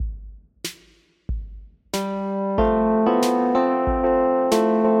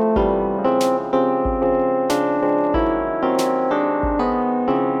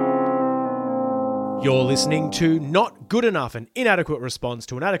listening to Not Good Enough, an inadequate response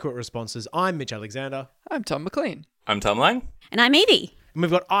to inadequate responses. I'm Mitch Alexander. I'm Tom McLean. I'm Tom Lang. And I'm Evie. And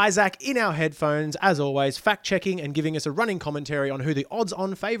we've got Isaac in our headphones, as always, fact-checking and giving us a running commentary on who the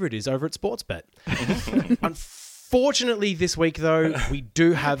odds-on favourite is over at Sportsbet. Unfortunately, this week, though, we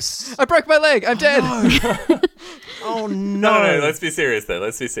do have... I broke my leg. I'm dead. Oh, no. No, let's be serious, though.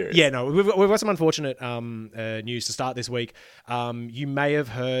 Let's be serious. Yeah, no, we've got some unfortunate news to start this week. You may have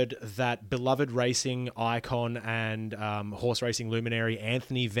heard that beloved racing icon and horse racing luminary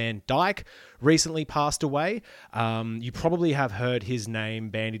Anthony Van Dyke recently passed away. You probably have heard his name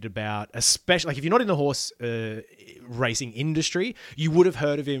bandied about, especially like if you're not in the horse racing industry, you would have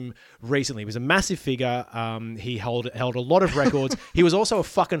heard of him recently. He was a massive figure. He held a lot of records. He was also a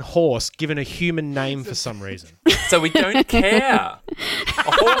fucking horse given a human name for some reason. So we don't care. A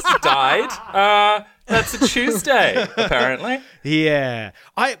horse died. That's a Tuesday, apparently. Yeah.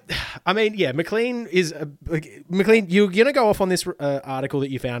 I mean, yeah, McLean is... McLean, you're going to go off on this article that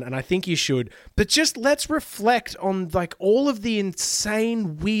you found, and I think you should, but just let's reflect on like all of the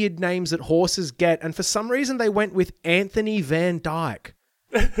insane, weird names that horses get, and for some reason they went with Anthony Van Dyke.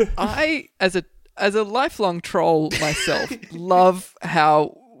 I, as a lifelong troll myself, love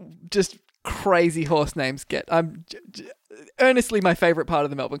how just crazy horse names get. Earnestly, my favourite part of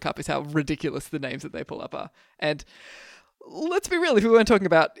the Melbourne Cup is how ridiculous the names that they pull up are. And let's be real, if we weren't talking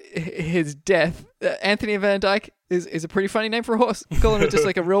about his death, Anthony Van Dyke is a pretty funny name for a horse. Calling it just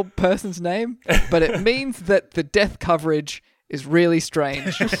like a real person's name. But it means that the death coverage is really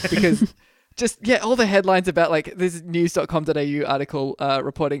strange because... all the headlines about like this news.com.au article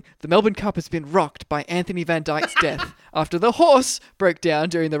reporting the Melbourne Cup has been rocked by Anthony Van Dyke's death after the horse broke down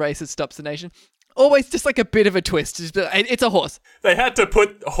during the race at Stops the Nation. Always just like a bit of a twist. It's a horse. They had to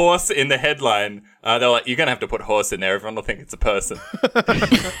put horse in the headline. They're like, you're going to have to put horse in there. Everyone will think it's a person.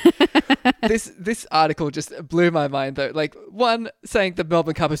 This article just blew my mind though. Like one saying the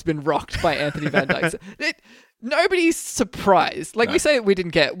Melbourne Cup has been rocked by Anthony Van Dyke. Nobody's surprised. Like we say we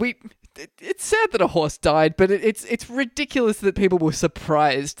didn't get... It's sad that a horse died, but it's ridiculous that people were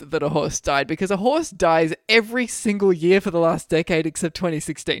surprised that a horse died because a horse dies every single year for the last decade except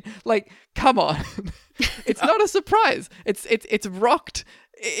 2016. Like, come on. It's not a surprise. It's rocked,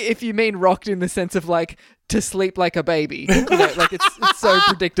 if you mean rocked in the sense of like to sleep like a baby. You know, like it's so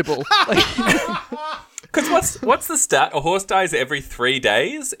predictable. Because what's the stat? A horse dies every 3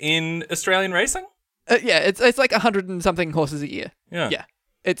 days in Australian racing? Yeah, it's like 100 and something horses a year. Yeah.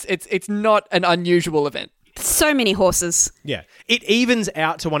 It's not an unusual event. So many horses. Yeah. It evens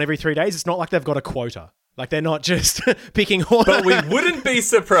out to one every 3 days. It's not like they've got a quota. Like they're not just picking horses. But we wouldn't be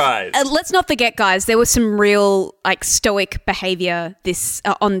surprised. Let's not forget, guys, there was some real like stoic behaviour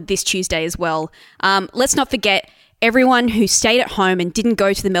on this Tuesday as well. Let's not forget everyone who stayed at home and didn't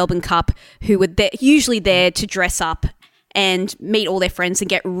go to the Melbourne Cup, who were usually there to dress up and meet all their friends and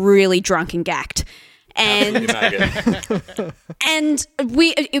get really drunk and gacked. And it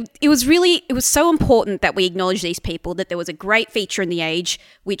was so important that we acknowledge these people, that there was a great feature in The Age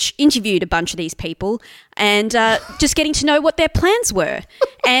which interviewed a bunch of these people and just getting to know what their plans were.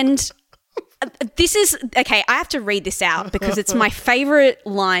 And this is, okay, I have to read this out because it's my favourite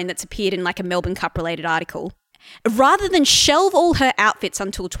line that's appeared in like a Melbourne Cup related article. Rather than shelve all her outfits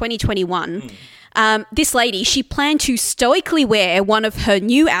until 2021, this lady, she planned to stoically wear one of her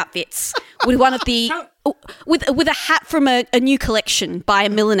new outfits with one of the with a hat from a new collection by a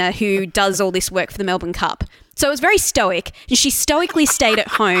milliner who does all this work for the Melbourne Cup. So it was very stoic, and she stoically stayed at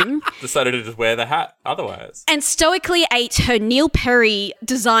home. Decided to just wear the hat otherwise. And stoically ate her Neil Perry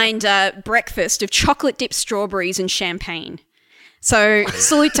designed breakfast of chocolate dipped strawberries and champagne. So,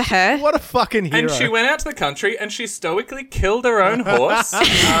 salute to her. What a fucking hero. And she went out to the country and she stoically killed her own horse. But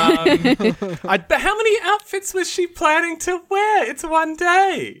how many outfits was she planning to wear? It's one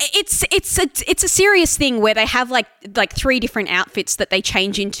day. It's a serious thing where they have like 3 different outfits that they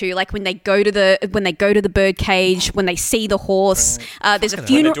change into, like when they go to the bird cage, when they see the horse. There's a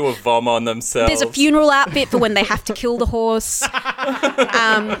funeral. When they do a vom on themselves. There's a funeral outfit for when they have to kill the horse.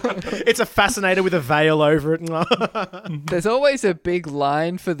 It's a fascinator with a veil over it. There's always a big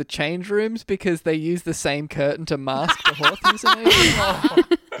line for the change rooms because they use the same curtain to mask the horse hallucination.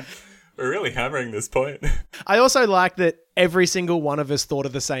 We're really hammering this point. I also like that every single one of us thought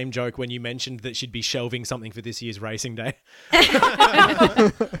of the same joke when you mentioned that she'd be shelving something for this year's racing day.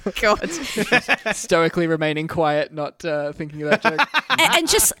 God. Stoically remaining quiet, not thinking of that joke. And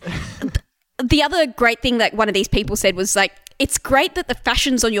just the other great thing that one of these people said was like, it's great that the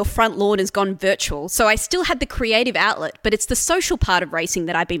fashions on your front lawn has gone virtual. So I still had the creative outlet, but it's the social part of racing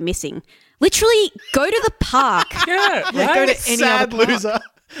that I've been missing. Literally, go to the park. Yeah, Go to any Sad other park. loser.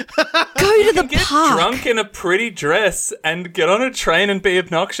 Go to the Get park. drunk in a pretty dress and get on a train and be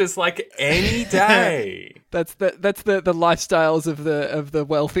obnoxious like any day. That's the lifestyles of the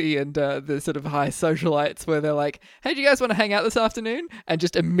wealthy and the sort of high socialites, where they're like, "Hey, do you guys want to hang out this afternoon?" And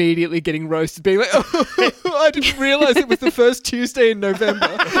just immediately getting roasted, being like, "Oh, I didn't realize it was the first Tuesday in November.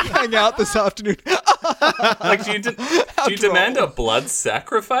 Hang out this afternoon." Like, do you demand a blood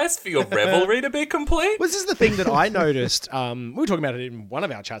sacrifice for your revelry to be complete? Well, this is the thing that I noticed. We were talking about it in one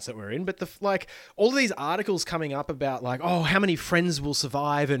of our chats that we're in, but all of these articles coming up about like, oh, how many friends will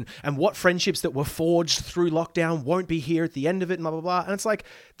survive and what friendships that were forged through lockdown won't be here at the end of it, and blah blah blah. And it's like,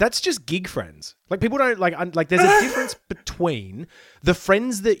 that's just gig friends. Like, people don't like. There's a difference between the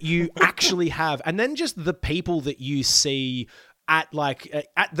friends that you actually have and then just the people that you see at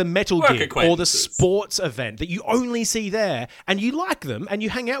the metal Work gig or the sports event that you only see there, and you like them and you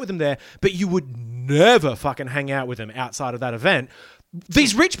hang out with them there, but you would never fucking hang out with them outside of that event.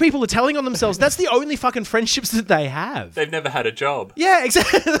 These rich people are telling on themselves that's the only fucking friendships that they have. They've never had a job. Yeah,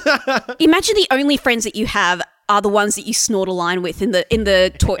 exactly. Imagine the only friends that you have are the ones that you snort a line with in the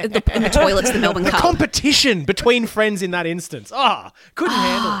toilets of the Melbourne The Cup. competition between friends in that instance. Couldn't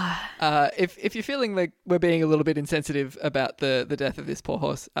handle it. If you're feeling like we're being a little bit insensitive about the death of this poor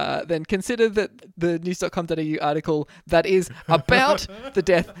horse, then consider that the news.com.au article that is about the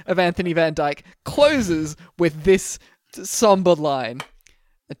death of Anthony Van Dyke closes with this somber line.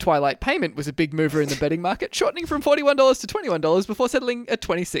 A Twilight Payment was a big mover in the betting market, shortening from $41 to $21 before settling at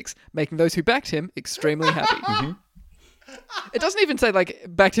 $26, making those who backed him extremely happy. It doesn't even say, like,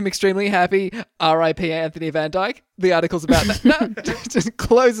 backed him extremely happy, R.I.P. Anthony Van Dyke. The article's about that. No, it just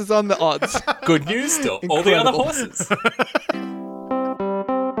closes on the odds. Good news still. All the other horses.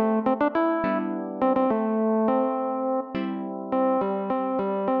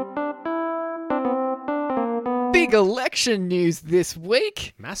 Big election news this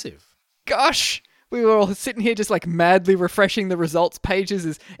week. Massive. Gosh, we were all sitting here just like madly refreshing the results pages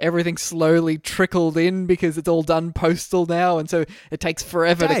as everything slowly trickled in because it's all done postal now, and so it takes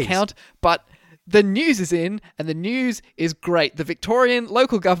forever to count. But the news is in, and the news is great. The Victorian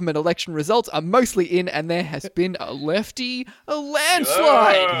local government election results are mostly in, and there has been a landslide.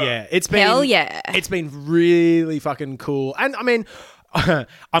 Yeah, it's been Hell yeah. It's been really fucking cool. And I mean,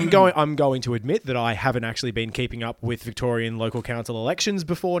 I'm going to admit that I haven't actually been keeping up with Victorian local council elections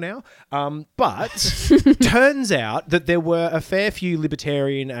before now. But turns out that there were a fair few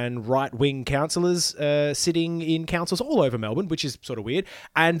libertarian and right-wing councillors sitting in councils all over Melbourne, which is sort of weird.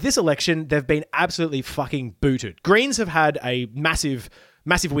 And this election, they've been absolutely fucking booted. Greens have had a massive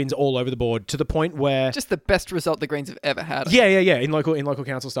wins all over the board, to the point where Just the best result the Greens have ever had. yeah, in local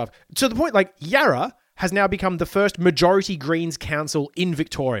council stuff, to the point like Yarra has now become the first majority Greens council in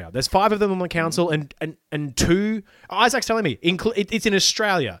Victoria. There's 5 of them on the council, and 2. Isaac's telling me it's in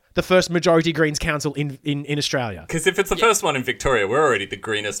Australia, the first majority Greens council in Australia. Because if it's the first one in Victoria, we're already the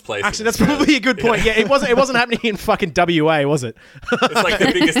greenest place. Actually, that's probably a good point. Yeah, it wasn't happening in fucking WA, was it? It's like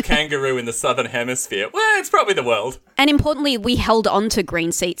the biggest kangaroo in the southern hemisphere. Well, it's probably the world. And importantly, we held on to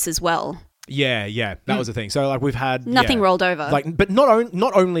green seats as well. Yeah, that was the thing. So like we've had Nothing rolled over. Like, but not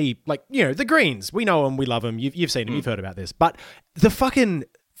only like, you know, the Greens, we know them, we love them. You've seen them, you've heard about this, but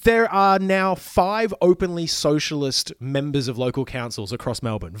there are now 5 openly socialist members of local councils across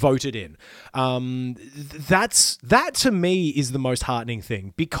Melbourne voted in. That to me is the most heartening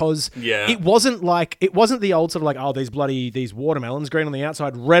thing, because it wasn't the old sort of like, oh, these watermelons, green on the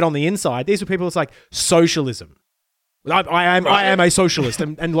outside, red on the inside. These were people that's like socialism. I am a socialist,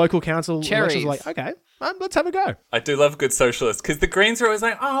 and local council elections are like, okay, let's have a go. I do love a good socialist, because the Greens are always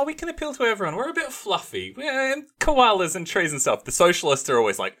like, oh, we can appeal to everyone. We're a bit fluffy. Koalas and trees and stuff. The socialists are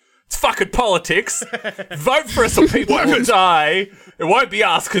always like, it's fucking politics. Vote for us or people will die. It won't be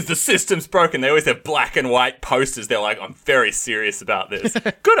us because the system's broken. They always have black and white posters. They're like, I'm very serious about this.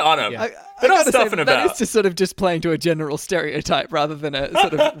 Good on them. Yeah. They're not stuffing about. That is just sort of just playing to a general stereotype rather than a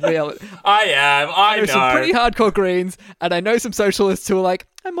sort of reality. I know. Some pretty hardcore Greens, and I know some socialists who are like,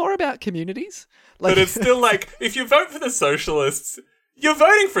 I'm more about communities. But it's still like, if you vote for the socialists, you're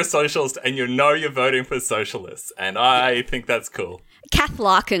voting for a socialist, and you know you're voting for socialists. And I think that's cool. Kath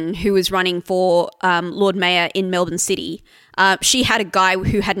Larkin, who was running for Lord Mayor in Melbourne City, she had a guy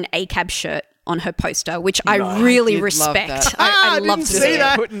who had an ACAB shirt on her poster, which I really respect. I love to see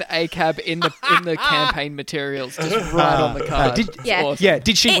that. Put an ACAB in the campaign materials, just right on the card.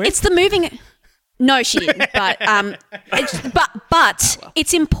 Did she win? It's the moving. No, she didn't. But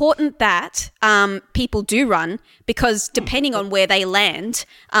it's important that people do run, because depending on where they land,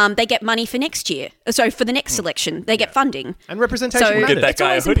 they get money for next year. So for the next election, they get funding And representation So matters. Get that It's guy a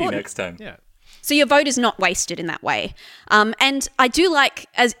always hoodie important. next time. Yeah. So your vote is not wasted in that way. And I do like,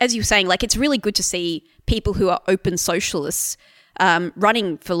 as you were saying, like it's really good to see people who are open socialists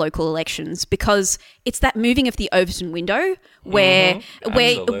running for local elections, because it's that moving of the Overton window where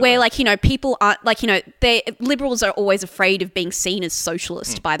like, you know, people aren't like, you know, liberals are always afraid of being seen as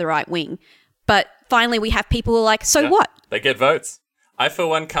socialist by the right wing. But finally we have people who are like, so what? They get votes. I, for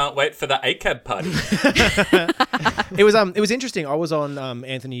one, can't wait for the ACAB party. It was interesting. I was on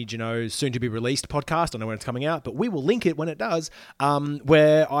Anthony Janot's soon-to-be-released podcast. I don't know when it's coming out, but we will link it when it does,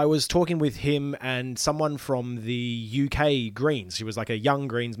 where I was talking with him and someone from the UK Greens. She was like a young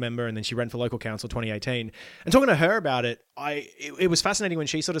Greens member, and then she ran for local council 2018. And talking to her about it, it was fascinating when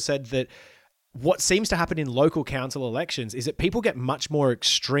she sort of said that what seems to happen in local council elections is that people get much more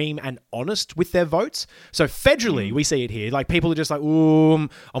extreme and honest with their votes. So federally, we see it here. Like, people are just like, ooh,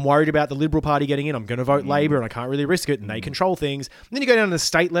 I'm worried about the Liberal Party getting in. I'm going to vote Labor and I can't really risk it. And they control things. And then you go down to the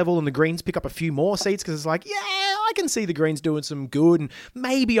state level and the Greens pick up a few more seats because it's like, yeah, I can see the Greens doing some good and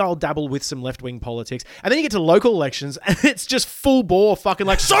maybe I'll dabble with some left-wing politics. And then you get to local elections and it's just full bore fucking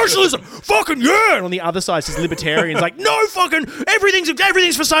like, socialism, fucking yeah. And on the other side, it's just libertarians like, no fucking,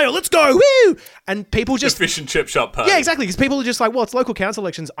 everything's for sale. Let's go. Woo. And people just... The fish and chip shop party. Yeah, exactly. Because people are just like, well, it's local council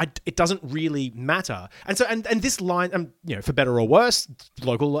elections. It doesn't really matter. And so, and this line, you know, for better or worse,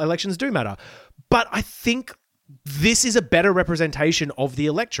 local elections do matter. But I think this is a better representation of the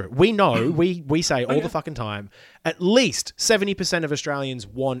electorate. We know, we say all the fucking time, at least 70% of Australians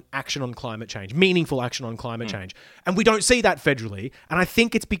want action on climate change, meaningful action on climate change. And we don't see that federally. And I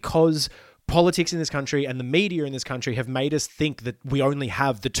think it's because politics in this country and the media in this country have made us think that we only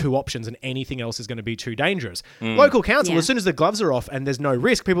have the two options and anything else is going to be too dangerous. Local council, as soon as the gloves are off and there's no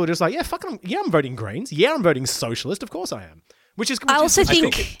risk, people are just like, yeah, fuck them. Yeah, I'm voting Greens. Yeah, I'm voting Socialist. Of course I am. I also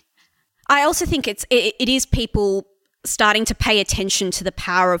think it is people starting to pay attention to the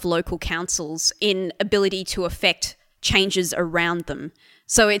power of local councils in ability to affect changes around them.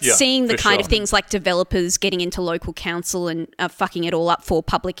 So it's seeing the kind of things like developers getting into local council and fucking it all up for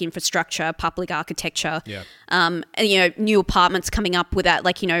public infrastructure, public architecture, and, you know, new apartments coming up without,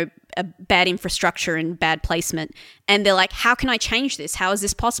 like, you know, a bad infrastructure and bad placement. And they're like, how can I change this? How is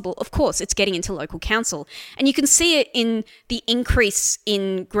this possible? Of course, it's getting into local council. And you can see it in the increase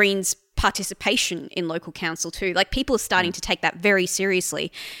in Greens' participation in local council too. Like, people are starting to take that very seriously.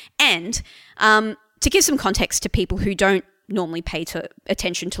 And to give some context to people who don't normally pay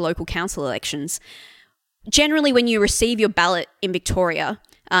attention to local council elections, generally when you receive your ballot in Victoria,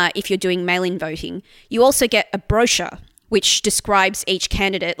 if you're doing mail-in voting, you also get a brochure which describes each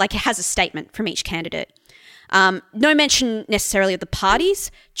candidate, like it has a statement from each candidate. No mention necessarily of the parties,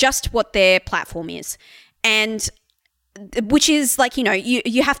 just what their platform is. And which is like, you know,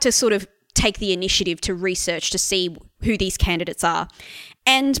 you have to sort of take the initiative to research to see who these candidates are.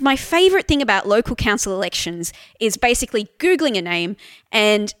 And my favourite thing about local council elections is basically Googling a name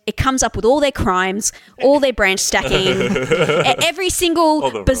and it comes up with all their crimes, all their branch stacking, every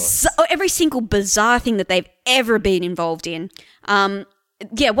single bizarre thing that they've ever been involved in. One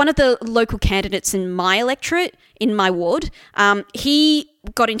of the local candidates in my electorate, in my ward, he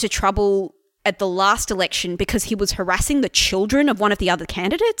got into trouble at the last election because he was harassing the children of one of the other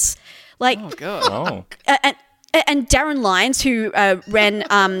candidates. Like, oh God. And Darren Lyons, who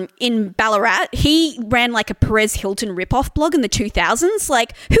ran in Ballarat, he ran like a Perez Hilton ripoff blog in the 2000s.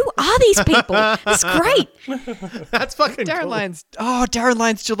 Like, who are these people? It's great. That's fucking Darren cool. Lyons. Oh, Darren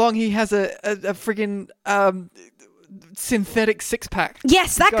Lyons Geelong. He has a friggin' synthetic six-pack.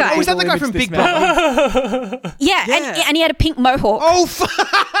 Yes, that guy. Oh, is that the guy from Big Brother? Yeah. And he had a pink mohawk. Oh, fuck.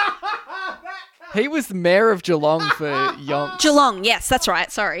 He was the mayor of Geelong for Yonks. Geelong, yes, that's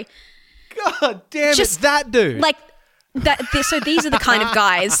right. Sorry. God damn it, that dude. Like, that. So these are the kind of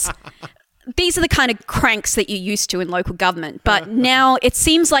guys... These are the kind of cranks that you're used to in local government. But now it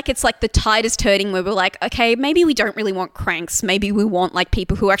seems like it's like the tide is turning where we're like, okay, maybe we don't really want cranks. Maybe we want like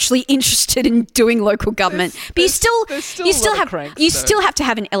people who are actually interested in doing local government. But you still have to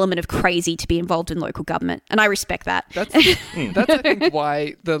have an element of crazy to be involved in local government. And I respect that. That's I think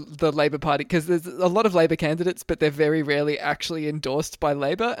why the Labor Party, because there's a lot of Labor candidates, but they're very rarely actually endorsed by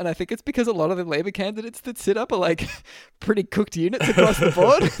Labor. And I think it's because a lot of the Labor candidates that sit up are like pretty cooked units across the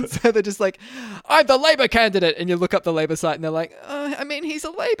board. So they're just like, I'm the Labor candidate. And you look up the Labor site and they're like, I mean, he's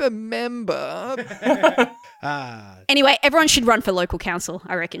a Labor member. Anyway, everyone should run for local council,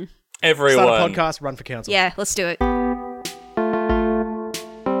 I reckon. Everyone. Start a podcast, run for council. Yeah, let's do it.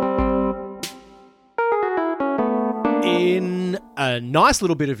 In a nice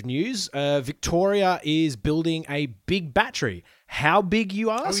little bit of news, Victoria is building a big battery. how big, you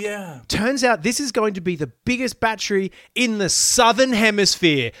ask? Oh, yeah. Turns out this is going to be the biggest battery in the southern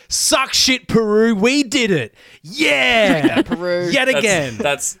hemisphere. Suck shit, Peru. We did it. Yeah. Peru. Yet again.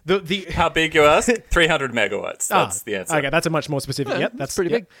 That's the how big you ask? 300 megawatts. That's the answer. Okay, that's a much more specific. Yep, that's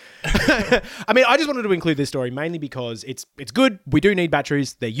pretty big. I mean, I just wanted to include this story mainly because it's good. We do need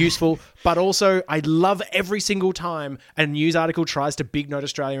batteries. They're useful. But also, I love every single time a news article tries to big note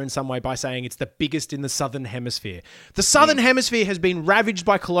Australia in some way by saying it's the biggest in the southern hemisphere. The southern hemisphere has been ravaged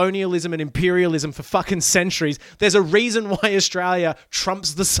by colonialism and imperialism for fucking centuries. There's a reason why Australia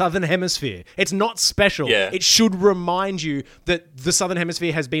trumps the southern hemisphere. It's not special. Yeah. It should remind you that the southern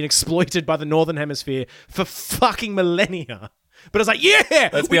hemisphere has been exploited by the northern hemisphere for fucking millennia. But it's like, yeah,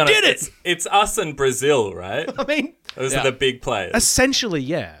 Let's we be honest. did it. It's us and Brazil, right? I mean, Those are the big players. essentially,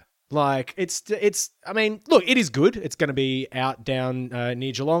 yeah. Like, I mean, look, it is good. It's going to be out down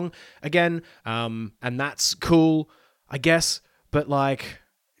near Geelong again. And that's cool, I guess. But like,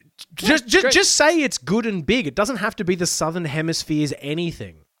 just say it's good and big. It doesn't have to be the southern hemisphere's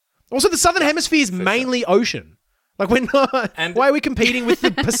anything. Also, the southern hemisphere is mainly ocean. Like, we're not. And- why are we competing with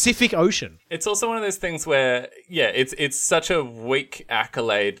the Pacific Ocean? It's also one of those things where, yeah, it's such a weak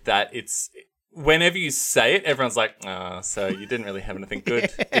accolade that it's whenever you say it, everyone's like, "Oh, so you didn't really have anything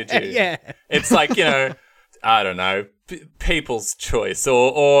good, did you?" Yeah. It's like, I don't know, People's Choice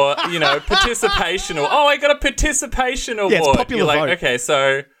or participation or I got a participation award. it's popular You're like, vote. okay,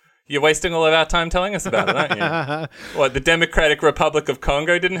 so you're wasting all of our time telling us about it, aren't you? What, the Democratic Republic of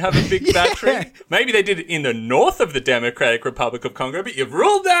Congo didn't have a big battery? Maybe they did it in the north of the Democratic Republic of Congo, but you've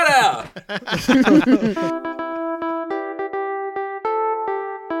ruled that out.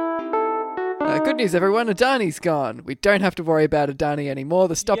 Good news, everyone. Adani's gone. We don't have to worry about Adani anymore.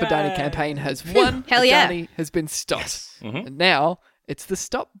 The Stop Adani Yay. campaign has won. Hell yeah. Adani has been stopped. And now it's the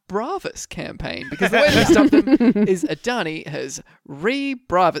Stop Bravis campaign, because the way to stop them is Adani has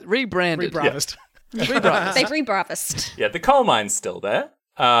rebranded. Rebravist. Rebravist. They've rebravist. Yeah, the coal mine's still there.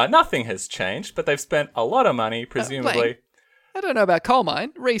 Nothing has changed, but they've spent a lot of money, presumably. wait. I don't know about coal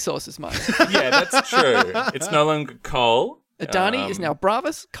mine. Resources mine. Yeah, that's true. It's no longer coal. Adani is now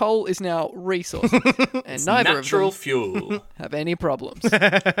Bravis. Coal is now resources. And neither Natural of them fuel. have any problems.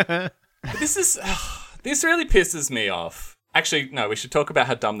 This really pisses me off. Actually, no, we should talk about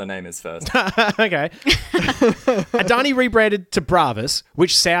how dumb the name is first. Okay. Adani rebranded to Bravis,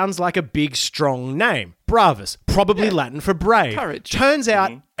 which sounds like a big, strong name. Bravis, probably Latin for brave. Courage. Turns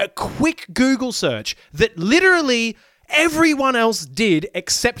out a quick Google search that literally everyone else did,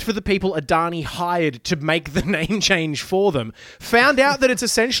 except for the people Adani hired to make the name change for them, found out that it's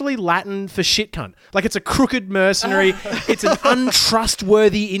essentially Latin for shit cunt. Like, it's a crooked mercenary, it's an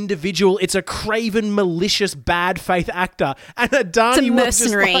untrustworthy individual, it's a craven, malicious, bad faith actor. And Adani was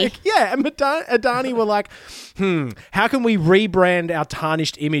just mercenary. like, yeah, and Adani were like, how can we rebrand our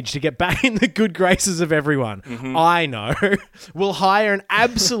tarnished image to get back in the good graces of everyone? I know. We'll hire an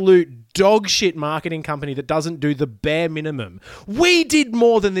absolute dog shit marketing company that doesn't do the bare minimum. We did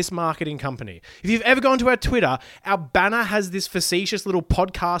more than this marketing company. If you've ever gone to our Twitter, our banner has this facetious little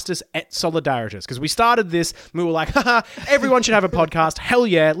podcasters et solidaritas, because we started this and we were like, haha, everyone should have a podcast. Hell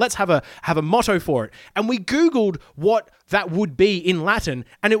yeah, let's have a motto for it. And we Googled what that would be in Latin,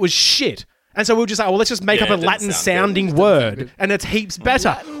 and it was shit. And so we were just like, well, let's just make Yeah, up a it didn't Latin sound good. sounding word, and it's heaps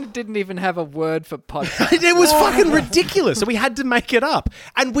better. Latin didn't even have a word for podcast. It was fucking ridiculous. So we had to make it up.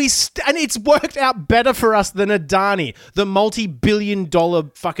 And and it's worked out better for us than Adani, the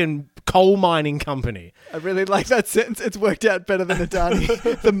multi-billion-dollar fucking coal mining company. I really like that sentence. It's worked out better than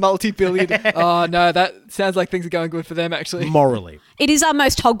Adani, the multi-billion. Oh, no, that sounds like things are going good for them, actually. Morally. It is our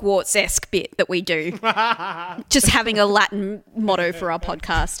most Hogwarts-esque bit that we do. Just having a Latin motto for our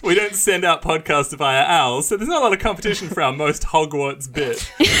podcast. We don't send out podcasts via owls, so there's not a lot of competition for our most Hogwarts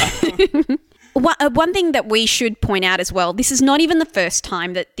bit. One thing that we should point out as well, this is not even the first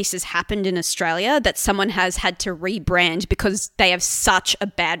time that this has happened in Australia, that someone has had to rebrand because they have such a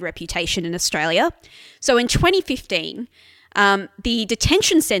bad reputation in Australia. So in 2015, the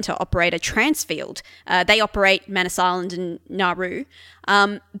detention centre operator Transfield, they operate Manus Island and Nauru,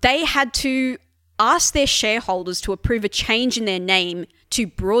 they had to ask their shareholders to approve a change in their name to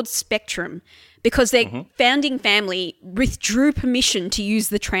Broad Spectrum because their founding family withdrew permission to use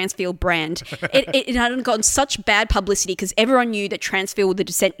the Transfield brand. It had gotten such bad publicity because everyone knew that Transfield were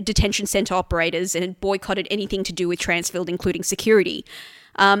the detention centre operators and had boycotted anything to do with Transfield, including security,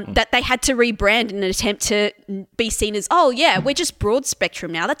 that they had to rebrand in an attempt to be seen as, oh, yeah, we're just Broad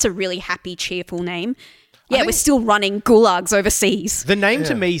Spectrum now. That's a really happy, cheerful name. Yeah, we're still running gulags overseas. The name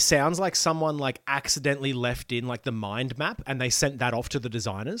to me sounds like someone like accidentally left in like the mind map and they sent that off to the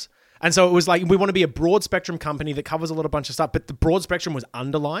designers. And so it was like, we want to be a broad spectrum company that covers a lot of bunch of stuff, but the broad spectrum was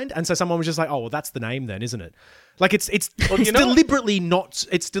underlined. And so someone was just like, oh, well, that's the name then, isn't it? Like it's deliberately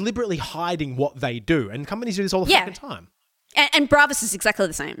it's deliberately hiding what they do. And companies do this all the fucking time. And Bravus is exactly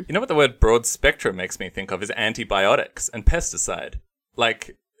the same. You know what the word broad spectrum makes me think of is antibiotics and pesticide.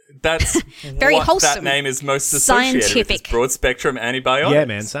 Like, that's Very what wholesome. that name is most associated with. Scientific. Is broad spectrum antibiotics. Yeah,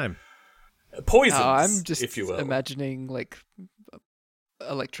 man, same. Poisons, I'm just if you will. imagining like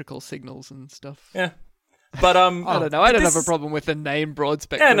electrical signals and stuff. Yeah. But I don't know. I don't have a problem with the name broad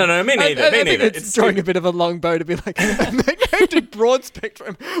spectrum. Yeah, no, me neither. I me think neither. It's drawing a bit of a long bow to be like, and they named it broad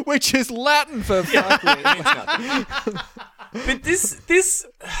spectrum, which is Latin for fuck. But this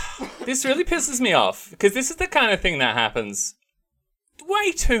really pisses me off, because this is the kind of thing that happens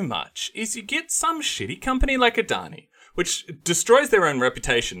way too much. Is you get some shitty company like Adani, which destroys their own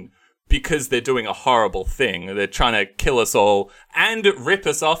reputation because they're doing a horrible thing. They're trying to kill us all and rip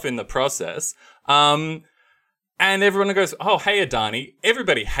us off in the process. And everyone goes, oh, hey, Adani,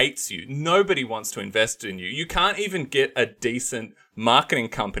 everybody hates you. Nobody wants to invest in you. You can't even get a decent marketing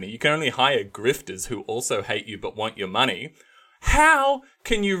company. You can only hire grifters who also hate you but want your money. How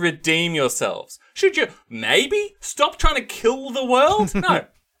can you redeem yourselves? Should you maybe stop trying to kill the world? No.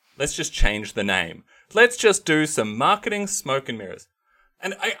 Let's just change the name. Let's just do some marketing smoke and mirrors.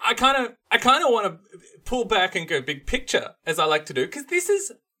 And I kind of want to pull back and go big picture, as I like to do, because this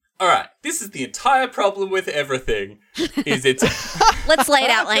is... All right, this is the entire problem with everything. Is it's Let's lay it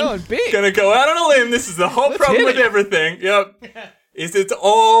out, Lane. Going big. gonna go out on a limb. This is the whole problem with everything. Yep, is it's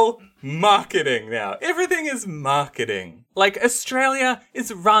all marketing now. Everything is marketing. Like, Australia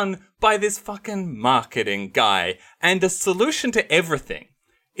is run by this fucking marketing guy, and the solution to everything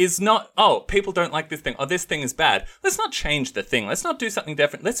is not, oh, people don't like this thing. Oh, this thing is bad. Let's not change the thing. Let's not do something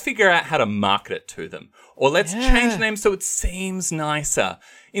different. Let's figure out how to market it to them. Or let's change the name so it seems nicer.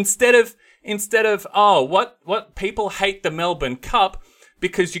 Instead of, oh, what people hate the Melbourne Cup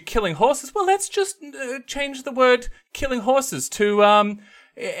because you're killing horses. Well, let's just change the word killing horses to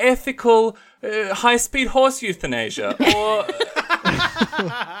ethical high-speed horse euthanasia. Or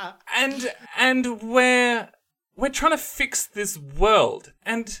and we're trying to fix this world,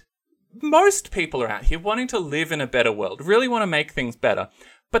 and most people are out here wanting to live in a better world, really want to make things better.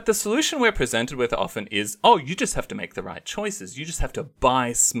 But the solution we're presented with often is, oh, you just have to make the right choices. You just have to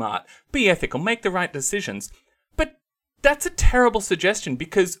buy smart, be ethical, make the right decisions. But that's a terrible suggestion,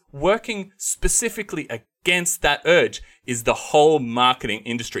 because working specifically against that urge is the whole marketing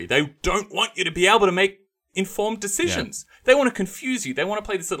industry. They don't want you to be able to make informed decisions. Yeah. They want to confuse you. They want to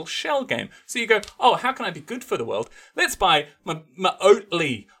play this little shell game. So you go, oh, how can I be good for the world? Let's buy my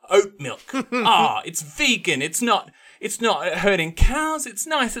Oatly oat milk. It's vegan. It's not hurting cows. It's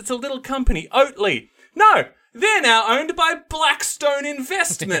nice. It's a little company, Oatly. No, they're now owned by Blackstone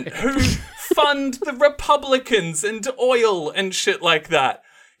Investment, who fund the Republicans and oil and shit like that.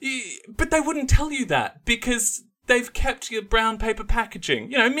 But they wouldn't tell you that, because they've kept your brown paper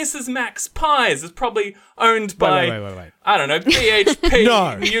packaging. You know, Mrs. Max Pies is probably owned by, Wait. I don't know,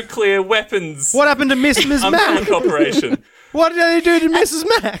 BHP, nuclear weapons. What happened to Mrs. Mac? Corporation. What did they do to Mrs.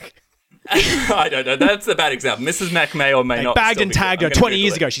 Mac? I don't know. That's a bad example. Mrs. Mac may or may They not. bagged and tagged her 20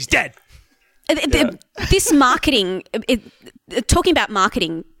 years ago. She's dead. This marketing, talking about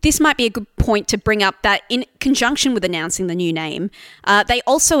marketing, this might be a good point to bring up that in conjunction with announcing the new name, they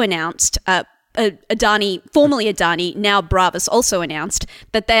also announced, Adani, formerly Adani, now Bravus, also announced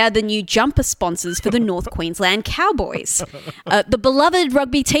that they are the new jumper sponsors for the North Queensland Cowboys, the beloved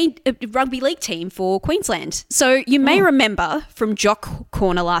rugby league team for Queensland. So you may remember from Jock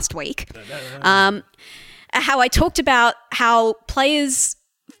Corner last week how I talked about how players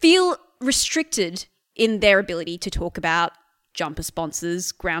feel restricted in their ability to talk about jumper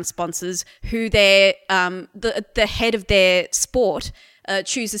sponsors, ground sponsors, who the head of their sport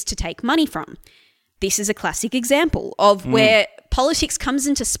chooses to take money from. This is a classic example of where politics comes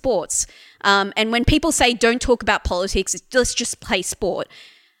into sports. And when people say, don't talk about politics, let's just play sport,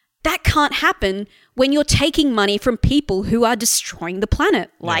 that can't happen when you're taking money from people who are destroying the planet,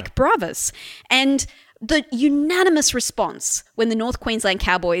 like Bravus. And the unanimous response when the North Queensland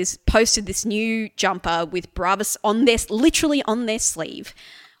Cowboys posted this new jumper with Bravus literally on their sleeve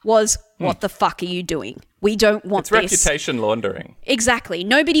was, what the fuck are you doing? We don't want this. It's reputation laundering. Exactly.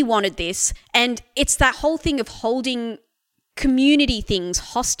 Nobody wanted this. And it's that whole thing of holding community things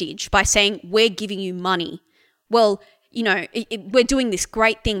hostage by saying, we're giving you money. Well, you know, we're doing this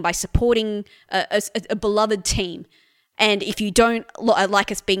great thing by supporting a beloved team. And if you don't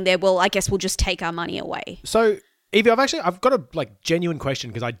like us being there, well, I guess we'll just take our money away. So Evie, I've got a like genuine question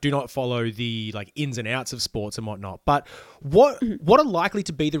because I do not follow the like ins and outs of sports and whatnot. But what are likely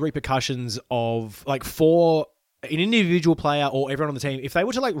to be the repercussions of like for an individual player or everyone on the team if they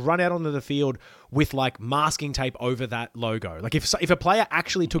were to like run out onto the field with like masking tape over that logo? Like if a player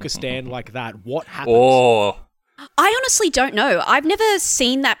actually took a stand like that, what happens? Or I honestly don't know. I've never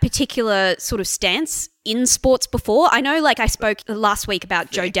seen that particular sort of stance in sports before. I know, like I spoke last week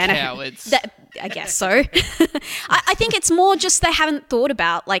about Joe Danaher. Cowards. I guess so. I think it's more just they haven't thought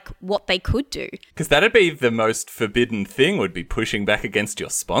about like what they could do. because that'd be the most forbidden thing, would be pushing back against your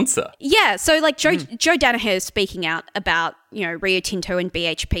sponsor. Yeah, so like Joe Danaher is speaking out about, you know, Rio Tinto and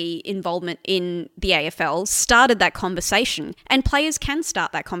BHP involvement in the AFL started that conversation, and players can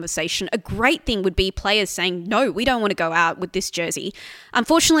start that conversation. A great thing would be players saying, no, we don't want to go out with this jersey.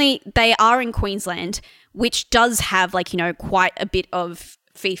 Unfortunately, they are in Queensland, which does have like, you know, quite a bit of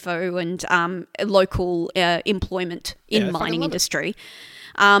FIFO and local employment in I fucking mining love it. industry.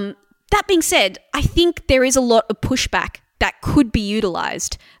 That being said, I think there is a lot of pushback that could be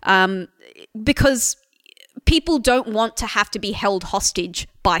utilised because people don't want to have to be held hostage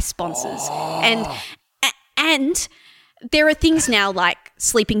by sponsors. And there are things now like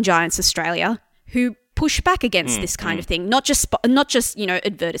Sleeping Giants Australia who push back against this kind of thing, not just you know,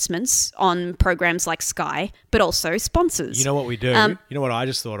 advertisements on programs like Sky, but also sponsors. You know what we do? You know what I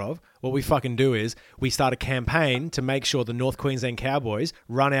just thought of? What we fucking do is we start a campaign to make sure the North Queensland Cowboys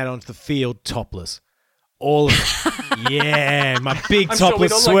run out onto the field topless. All of them. Yeah, my big I'm sure we'd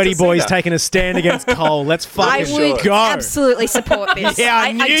topless all like sweaty to see boys that. taking a stand against Cole. Let's I fucking would go. absolutely support this. Yeah,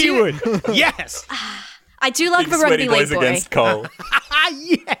 I knew you do, would. Yes. I do love Big a sweaty rugby boys league boy. against Cole.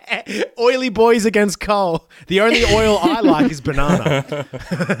 Yeah. Oily boys against Cole. The only oil I like is banana.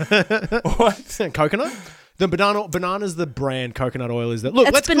 What? Coconut? The banana's the brand. Coconut oil is the look.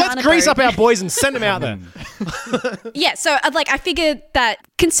 That's Let's banana grease code. up our boys and send them out there. Yeah, so I figured that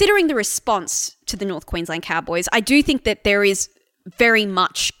considering the response to the North Queensland Cowboys, I do think that there is very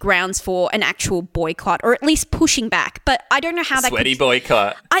much grounds for an actual boycott or at least pushing back. But I don't know how that Sweaty could,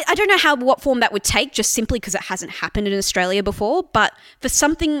 boycott. I don't know what form that would take, just simply because it hasn't happened in Australia before. But for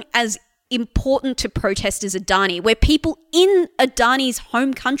something as important to protest as Adani, where people in Adani's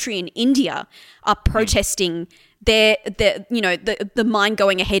home country in India are protesting their the mine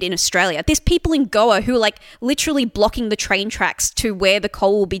going ahead in Australia. There's people in Goa who are like literally blocking the train tracks to where the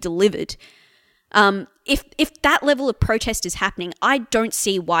coal will be delivered. If that level of protest is happening, I don't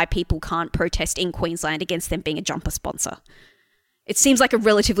see why people can't protest in Queensland against them being a jumper sponsor. It seems like a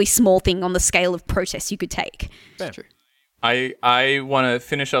relatively small thing on the scale of protests you could take. That's true. I want to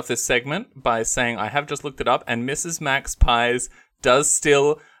finish off this segment by saying I have just looked it up, and Mrs. Max Pies does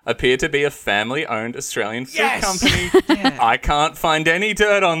still appear to be a family-owned Australian food company. I can't find any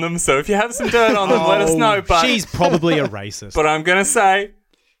dirt on them, so if you have some dirt on them, let us know. But She's probably a racist. But I'm gonna say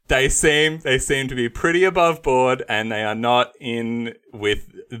they seem to be pretty above board, and they are not in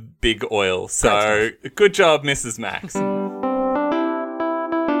with big oil. So good job, Mrs. Max.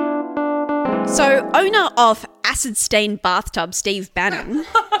 So, owner of Acid Stained Bathtub, Steve Bannon,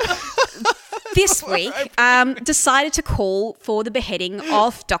 this week decided to call for the beheading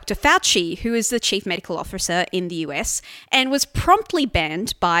of Dr. Fauci, who is the chief medical officer in the US, and was promptly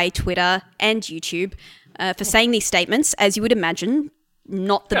banned by Twitter and YouTube for saying these statements, as you would imagine.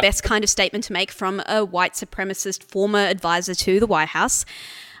 Not the best kind of statement to make from a white supremacist former advisor to the White House.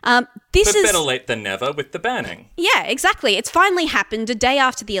 But better late than never with the banning. Yeah, exactly. It's finally happened a day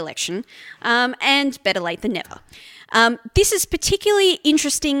after the election, and better late than never. This is particularly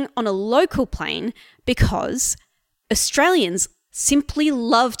interesting on a local plane because Australians simply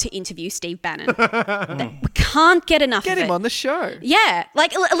love to interview Steve Bannon. We can't get enough Get of him it. on the show. Yeah,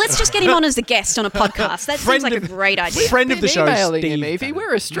 like let's just get him on as a guest on a podcast. That seems like a great idea. Friend of the show, Emailing Steve him, Evie. Bannon.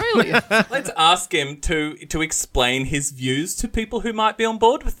 We're Australian. Let's ask him to explain his views to people who might be on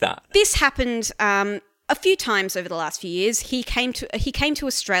board with that. This happened a few times over the last few years. He came to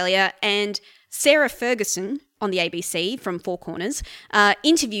Australia, and Sarah Ferguson on the ABC from Four Corners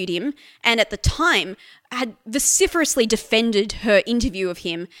interviewed him, and at the time had vociferously defended her interview of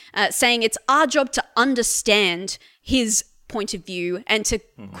him, saying it's our job to understand his point of view and to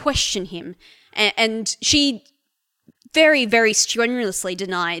question him. And she very, very strenuously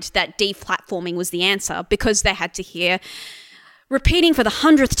denied that deplatforming was the answer because they had to hear, repeating for the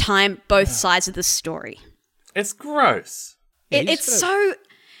 100th time, both sides of the story. It's gross. I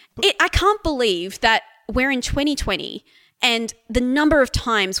can't believe that we're in 2020 and the number of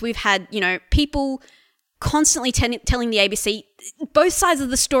times we've had, people constantly telling the ABC both sides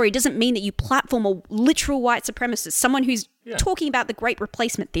of the story doesn't mean that you platform a literal white supremacist, someone who's talking about the great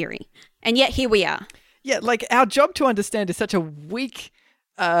replacement theory. And yet here we are. Yeah, like our job to understand is such a weak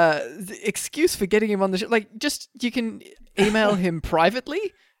excuse for getting him on the show. Like, just you can email him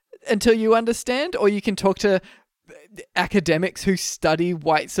privately until you understand, or you can talk to academics who study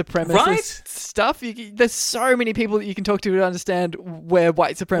white supremacist stuff. There's so many people that you can talk to understand where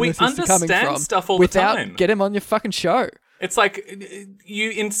white supremacists are coming from stuff all without the time. Get him on your fucking show. It's like you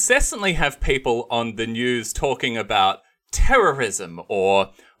incessantly have people on the news talking about terrorism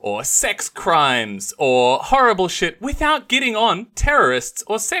or sex crimes or horrible shit without getting on terrorists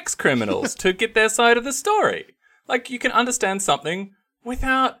or sex criminals to get their side of the story. Like, you can understand something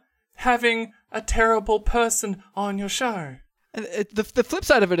without having a terrible person on your show. And the flip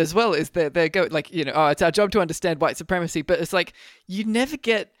side of it as well is they go like, it's our job to understand white supremacy, but it's like you never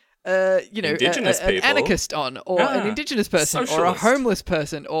get Indigenous an people. anarchist on, or an Indigenous person, or a Socialist. homeless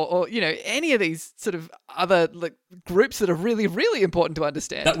person, or any of these sort of other like groups that are really, really important to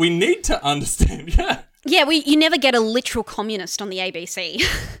understand. That we need to understand, yeah. Yeah, you never get a literal communist on the ABC.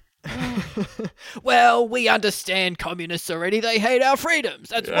 Well, we understand communists already. They hate our freedoms.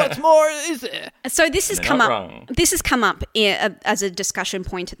 That's what's more is there. So this has They're come not up. wrong. This has come up as a discussion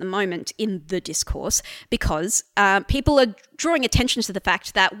point at the moment in the discourse because people are drawing attention to the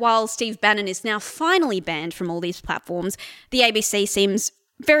fact that while Steve Bannon is now finally banned from all these platforms, the ABC seems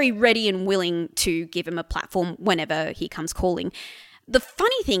very ready and willing to give him a platform whenever he comes calling. The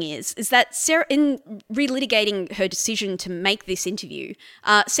funny thing is that Sarah, in relitigating her decision to make this interview,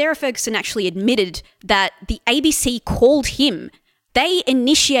 Sarah Ferguson actually admitted that the ABC called him. They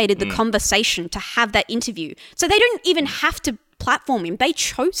initiated the conversation to have that interview. So they don't even have to platform him. They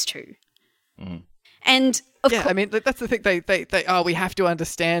chose to. And I mean, that's the thing. They we have to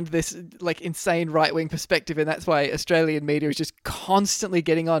understand this like insane right-wing perspective, and that's why Australian media is just constantly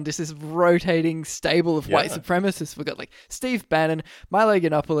getting on just this rotating stable of white supremacists. We've got like Steve Bannon, Milo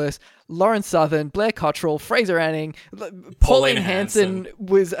Yiannopoulos, Lauren Southern, Blair Cottrell, Fraser Anning, Pauline Hanson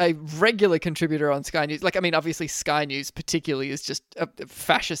was a regular contributor on Sky News. Like, I mean, obviously Sky News particularly is just a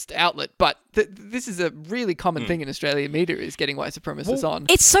fascist outlet, but this is a really common thing in Australian media is getting white supremacists on.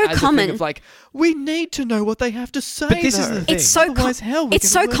 it's so as a common. thing of like, we need to know what they have to say. But this is the thing. It's so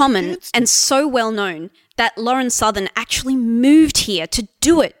common and so well known that Lauren Southern actually moved here to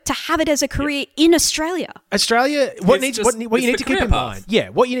do it, to have it as a career in Australia. Australia, what It's you just- need it's to the keep career in path. mind. Yeah,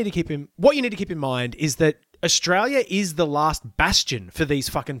 what you need to keep in mind is that Australia is the last bastion for these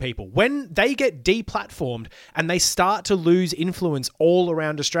fucking people. When they get deplatformed and they start to lose influence all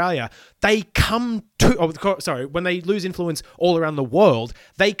around Australia, they come to... when they lose influence all around the world,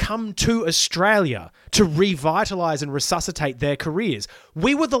 they come to Australia to revitalise and resuscitate their careers.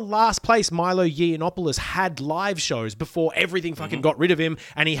 We were the last place Milo Yiannopoulos had live shows before everything fucking got rid of him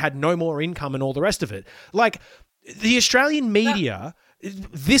and he had no more income and all the rest of it. Like, the Australian media...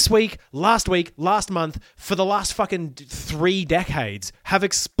 this week, last month, for the last fucking 3 decades, have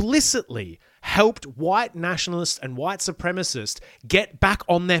explicitly helped white nationalists and white supremacists get back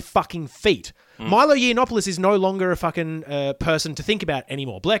on their fucking feet. Milo Yiannopoulos is no longer a fucking person to think about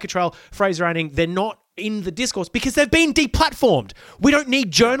anymore. Blair Cottrell, Fraser Anning, they're not in the discourse because they've been deplatformed. We don't need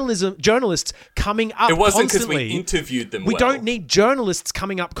journalists coming up. It wasn't because constantly. we interviewed them. We don't need journalists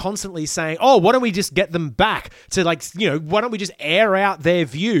coming up constantly saying, "Oh, why don't we just get them back to why don't we just air out their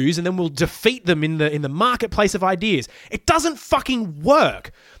views and then we'll defeat them in the marketplace of ideas?" It doesn't fucking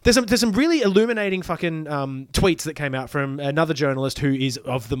work. There's some really illuminating fucking tweets that came out from another journalist who is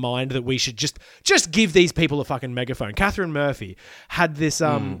of the mind that we should just give these people a fucking megaphone. Catherine Murphy had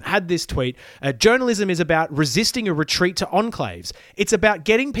this tweet. Journalism is about resisting a retreat to enclaves. It's about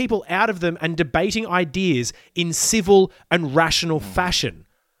getting people out of them and debating ideas in civil and rational fashion.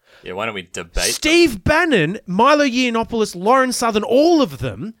 Yeah, why don't we debate? Steve Bannon, Milo Yiannopoulos, Lauren Southern, all of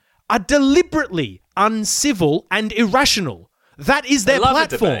them are deliberately uncivil and irrational. That is their love a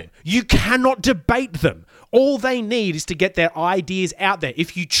platform. debate. You cannot debate them. All they need is to get their ideas out there.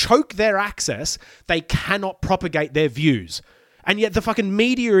 If you choke their access, they cannot propagate their views. And yet the fucking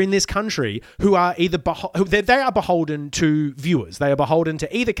media in this country who are either they are beholden to viewers. They are beholden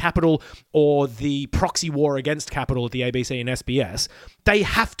to either Capital or the proxy war against Capital at the ABC and SBS. They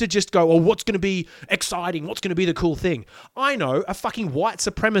have to just go, "Oh, what's going to be exciting? What's going to be the cool thing?" I know a fucking white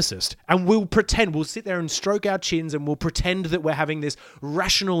supremacist, and we'll sit there and stroke our chins and we'll pretend that we're having this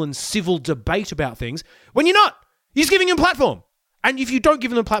rational and civil debate about things when you're not. You're just giving them a platform. And if you don't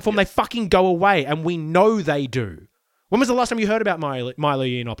give them a platform, they fucking go away, and we know they do. When was the last time you heard about Milo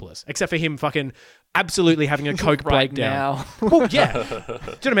Yiannopoulos? Except for him fucking absolutely having a coke Right breakdown. now. Well, yeah. Do you know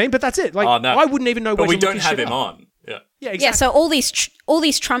what I mean? But that's it. Like, Oh, no. I wouldn't even know But where we to don't look have his shit him up. on. Yeah. Yeah, exactly. Yeah, so all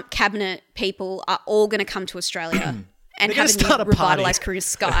these Trump cabinet people are all going to come to Australia and They're have gonna a start new a party. revitalized career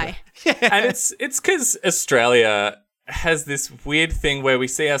Sky. And it's because Australia has this weird thing where we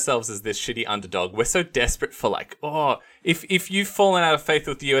see ourselves as this shitty underdog. We're so desperate for like, oh, if you've fallen out of faith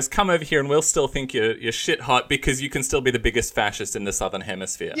with the US, come over here and we'll still think you're shit hot because you can still be the biggest fascist in the Southern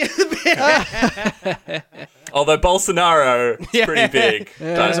Hemisphere. Although Bolsonaro is pretty big,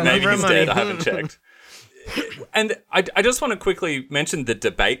 but maybe he's dead. I haven't checked. And I just want to quickly mention the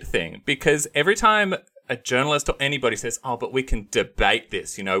debate thing, because every time a journalist or anybody says, oh, but we can debate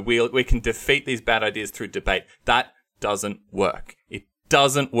this, you know, we can defeat these bad ideas through debate, that doesn't work. It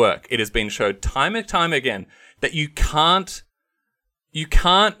doesn't work. It has been showed time and time again that you can't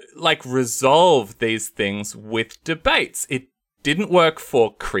like resolve these things with debates. It didn't work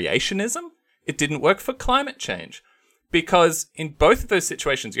for creationism. It didn't work for climate change, because in both of those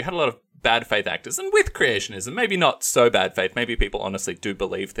situations, you had a lot of bad faith actors, and with creationism, maybe not so bad faith. Maybe people honestly do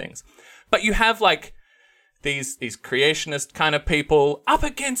believe things, but you have like these creationist kind of people up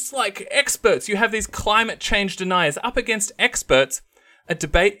against like experts. You have these climate change deniers up against experts. A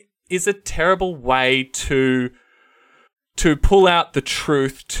debate is a terrible way to pull out the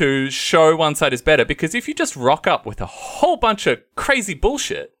truth, to show one side is better, because if you just rock up with a whole bunch of crazy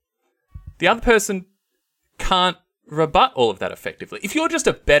bullshit, the other person can't rebut all of that effectively. If you're just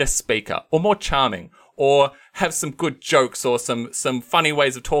a better speaker or more charming or have some good jokes or some funny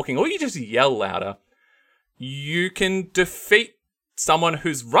ways of talking, or you just yell louder, you can defeat someone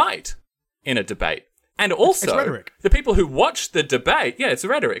who's right in a debate. And also, it's rhetoric. The people who watch the debate, it's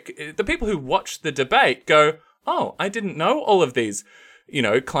rhetoric. The people who watch the debate go, oh, I didn't know all of these, you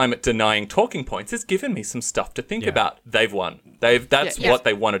know, climate denying talking points. It's given me some stuff to think about. They've won. That's what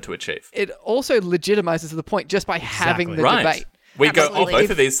they wanted to achieve. It also legitimizes the point just by having the right. debate. We Absolutely. go, both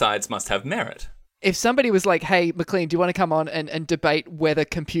of these sides must have merit. If somebody was like, hey, McLean, do you want to come on and debate whether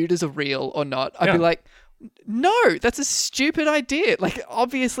computers are real or not? I'd be like, no, that's a stupid idea. Like,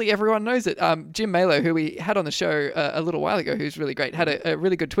 obviously everyone knows it. Jim Malo, who we had on the show a little while ago, who's really great, had a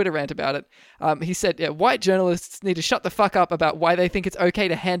really good Twitter rant about it. He said, white journalists need to shut the fuck up about why they think it's okay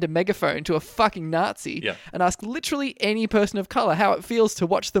to hand a megaphone to a fucking Nazi and ask literally any person of color how it feels to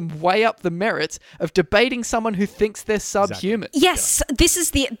watch them weigh up the merits of debating someone who thinks they're subhuman. Yes, this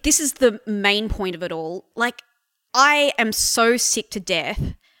is the main point of it all. Like, I am so sick to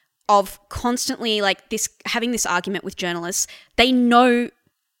death of constantly like this, having this argument with journalists. They know,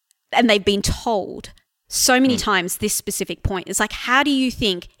 and they've been told so many times this specific point. It's like, how do you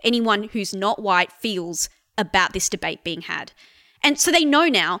think anyone who's not white feels about this debate being had? And so they know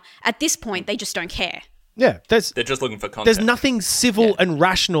now, at this point, they just don't care. Yeah, They're just looking for content. there's nothing civil and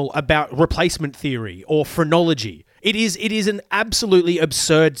rational about replacement theory or phrenology. It is an absolutely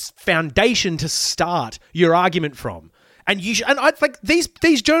absurd foundation to start your argument from. And I think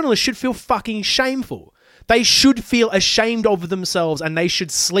these journalists should feel fucking shameful. They should feel ashamed of themselves, and they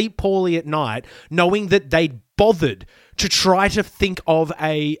should sleep poorly at night knowing that they bothered to try to think of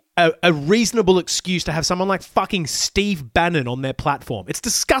a reasonable excuse to have someone like fucking Steve Bannon on their platform. It's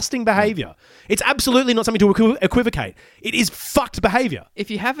disgusting behavior. It's absolutely not something to equivocate. It is fucked behavior. If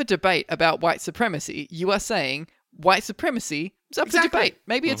you have a debate about white supremacy, you are saying white supremacy is up for debate.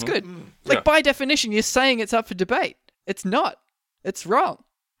 Maybe it's good. Like, by definition, you're saying it's up for debate. It's not. It's wrong.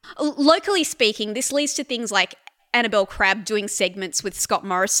 Locally speaking, this leads to things like Annabelle Crabb doing segments with Scott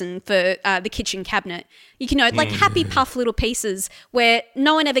Morrison for the kitchen cabinet. You can know, like happy puff little pieces where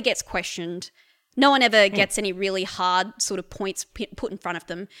no one ever gets questioned. No one ever gets any really hard sort of points put in front of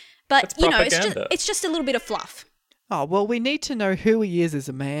them. But, you know, it's just a little bit of fluff. Oh, well, we need to know who he is as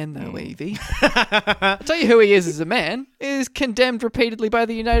a man, though, Evie. I'll tell you who he is as a man. He is condemned repeatedly by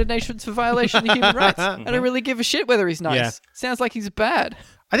the United Nations for violation of human rights. I don't really give a shit whether he's nice. Yeah. Sounds like he's bad.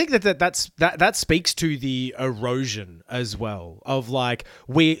 I think that speaks to the erosion as well of like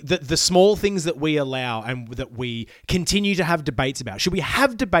the small things that we allow and that we continue to have debates about. Should we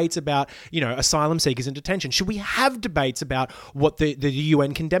have debates about, you know, asylum seekers in detention? Should we have debates about what the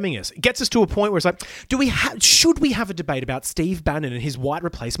UN condemning us? It gets us to a point where it's like, should we have a debate about Steve Bannon and his white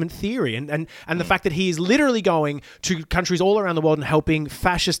replacement theory and the fact that he is literally going to countries all around the world and helping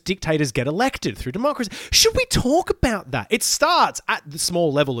fascist dictators get elected through democracy? Should we talk about that? It starts at the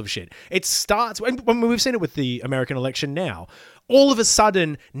small level of shit. It starts when we've seen it with the American election now. All of a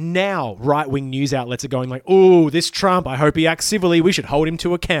sudden, now right-wing news outlets are going like, oh, this Trump, I hope he acts civilly. We should hold him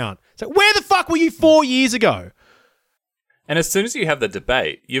to account. So where the fuck were you 4 years ago? And as soon as you have the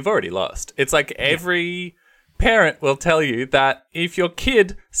debate, you've already lost. It's like every parent will tell you that if your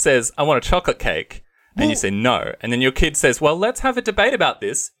kid says, I want a chocolate cake, and you say no, and then your kid says, well, let's have a debate about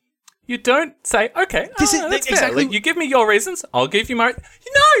this, You don't say, okay, This is that's fair. exactly- Like, you give me your reasons, I'll give you my... No,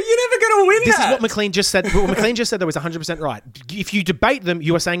 you're never going to win This that. is what McLean just said. What McLean just said that was 100% right. If you debate them,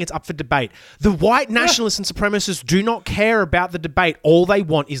 you are saying it's up for debate. The white nationalists and supremacists do not care about the debate. All they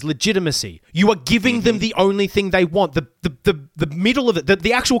want is legitimacy. You are giving them the only thing they want. The middle of it,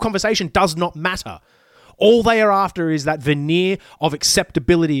 the actual conversation does not matter. All they are after is that veneer of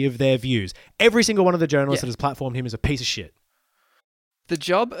acceptability of their views. Every single one of the journalists that has platformed him is a piece of shit. The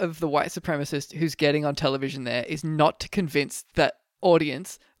job of the white supremacist who's getting on television there is not to convince that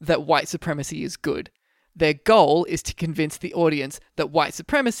audience that white supremacy is good. Their goal is to convince the audience that white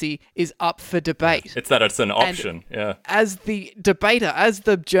supremacy is up for debate. It's that it's an option, yeah. As the debater, as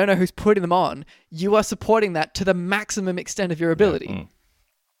the journo who's putting them on, you are supporting that to the maximum extent of your ability.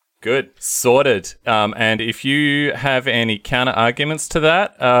 Good. Sorted. And if you have any counter arguments to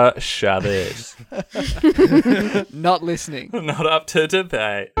that, shut it. Not listening. Not up to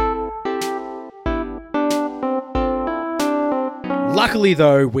debate. Luckily,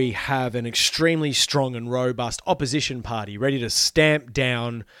 though, we have an extremely strong and robust opposition party ready to stamp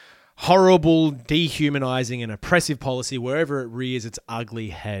down horrible, dehumanizing, and oppressive policy wherever it rears its ugly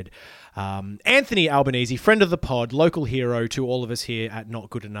head. Anthony Albanese, friend of the pod, local hero to all of us here at Not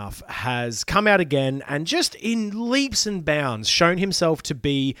Good Enough, has come out again and just in leaps and bounds shown himself to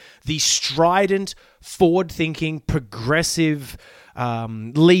be the strident, forward-thinking, progressive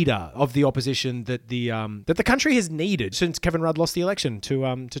leader of the opposition that the country has needed since Kevin Rudd lost the election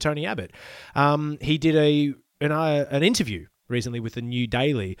to Tony Abbott. He did an interview recently with the New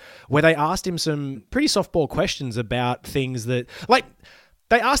Daily where they asked him some pretty softball questions about things that, like,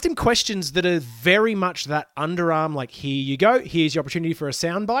 they asked him questions that are very much that underarm, like, here you go, here's your opportunity for a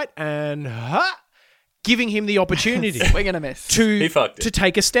soundbite, and giving him the opportunity We're going to miss. He fucked it. to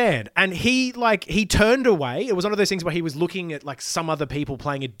take a stand. And he turned away. It was one of those things where he was looking at like some other people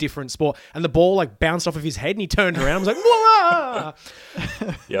playing a different sport and the ball like bounced off of his head and he turned around and was like, whoa!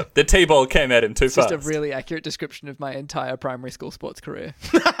 Yep. The T-ball came at him too fast. Just a really accurate description of my entire primary school sports career.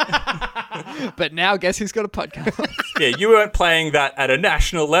 But now guess who's got a podcast? Yeah, you weren't playing that at a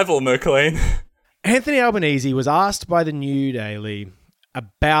national level, McLean. Anthony Albanese was asked by the New Daily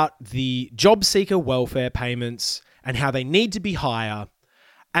about the job seeker welfare payments and how they need to be higher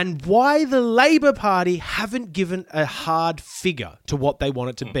and why the Labor Party haven't given a hard figure to what they want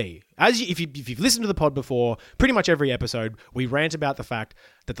it to be. If you've listened to the pod before, pretty much every episode, we rant about the fact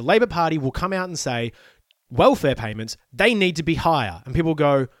that the Labor Party will come out and say, welfare payments, they need to be higher. And people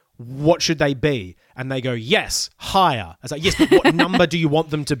go, what should they be? And they go, yes, higher. I was like, yes, but what number do you want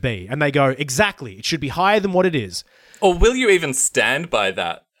them to be? And they go, exactly, it should be higher than what it is. Or will you even stand by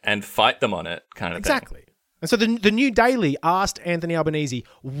that and fight them on it, kind of Exactly. And so the New Daily asked Anthony Albanese,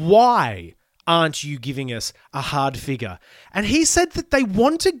 why aren't you giving us a hard figure? And he said that they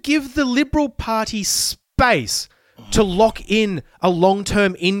want to give the Liberal Party space to lock in a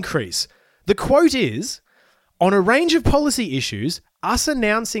long-term increase. The quote is, on a range of policy issues, us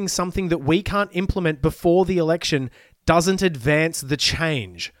announcing something that we can't implement before the election doesn't advance the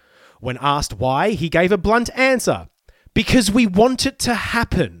change. When asked why, he gave a blunt answer. Because we want it to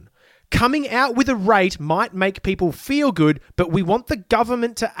happen. Coming out with a rate might make people feel good, but we want the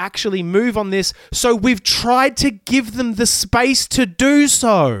government to actually move on this, so we've tried to give them the space to do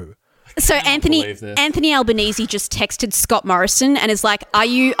so. So believe this. Anthony Albanese just texted Scott Morrison and is like, "Are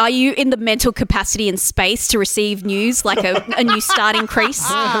you in the mental capacity and space to receive news like a new start increase?"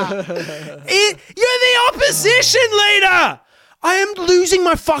 You're the opposition leader! I am losing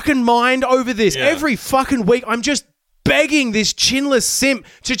my fucking mind over this. Yeah. Every fucking week, I'm just begging this chinless simp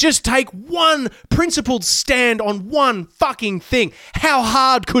to just take one principled stand on one fucking thing. How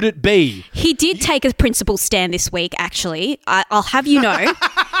hard could it be? He did take a principled stand this week, actually. I'll have you know.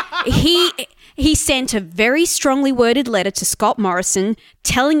 He sent a very strongly worded letter to Scott Morrison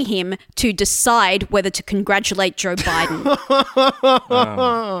telling him to decide whether to congratulate Joe Biden.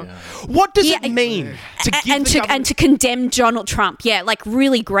 What does it mean to give and the to government... to condemn Donald Trump? Yeah, like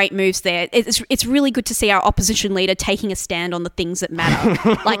really great moves there. It's really good to see our opposition leader taking a stand on the things that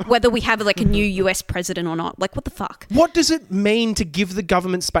matter, like whether we have like a new US president or not. Like what the fuck? What does it mean to give the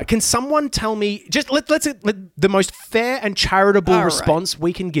government space? Can someone tell me, just let the most fair and charitable response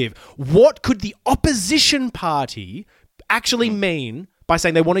we can give. What could the opposition party actually mean by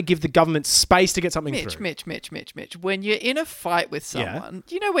saying they want to give the government space to get something through? Mitch. When you're in a fight with someone,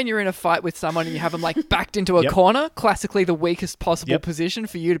 you know when you're in a fight with someone and you have them like backed into a corner, classically the weakest possible position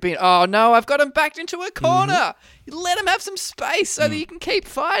for you to be in, oh no, I've got them backed into a corner. Let them have some space so that you can keep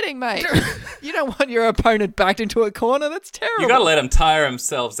fighting, mate. You don't want your opponent backed into a corner. That's terrible. You got to let them tire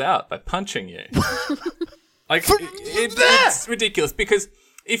themselves out by punching you. Like, it's ridiculous because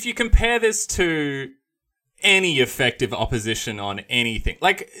if you compare this to any effective opposition on anything,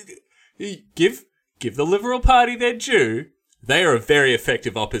 like give the Liberal Party their due. They are a very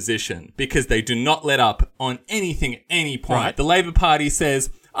effective opposition because they do not let up on anything at any point. Right. The Labor Party says,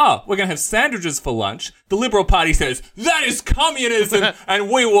 we're going to have sandwiches for lunch. The Liberal Party says, that is communism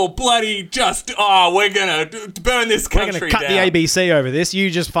and we will bloody just, we're going to burn this We're country going to cut down. the ABC over this. You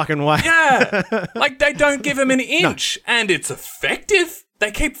just fucking wait. Yeah. Like, they don't give them an inch. And it's effective.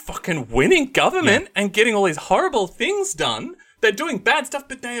 They keep fucking winning government and getting all these horrible things done. They're doing bad stuff,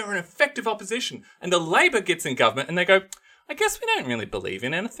 but they are an effective opposition. And the Labor gets in government and they go, I guess we don't really believe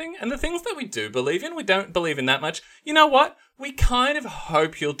in anything. And the things that we do believe in, we don't believe in that much. You know what? We kind of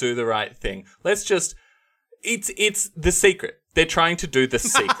hope you'll do the right thing. Let's just... It's The Secret. They're trying to do The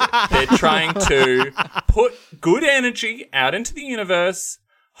Secret. They're trying to put good energy out into the universe,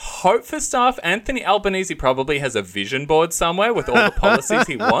 hope for stuff. Anthony Albanese probably has a vision board somewhere with all the policies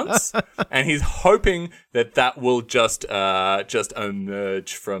he wants. And he's hoping that will just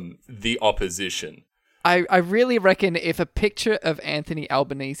emerge from the opposition. I really reckon if a picture of Anthony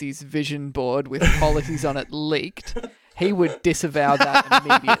Albanese's vision board with policies on it leaked, he would disavow that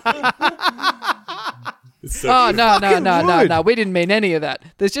immediately. So No. We didn't mean any of that.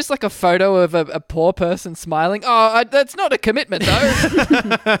 There's just like a photo of a poor person smiling. That's not a commitment,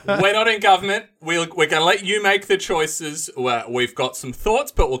 though. We're not in government. We're going to let you make the choices. We've got some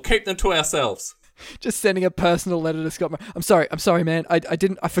thoughts, but we'll keep them to ourselves. Just sending a personal letter to Scott. I'm sorry, man.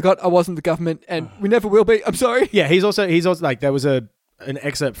 I forgot I wasn't the government, and we never will be. I'm sorry. Yeah, he's also like, there was an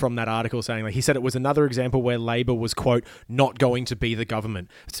excerpt from that article saying, like, he said it was another example where Labor was, quote, not going to be the government.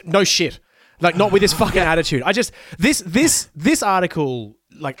 No shit. Like, not with this fucking attitude. I just, this article,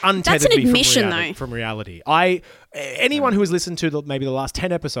 like, untethered That's an me admission, from reality. Anyone who has listened to maybe the last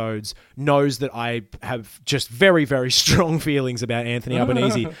 10 episodes knows that I have just very, very strong feelings about Anthony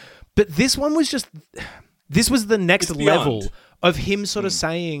Albanese. But this one was this was the next level of him sort of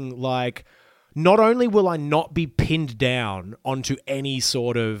saying, like, not only will I not be pinned down onto any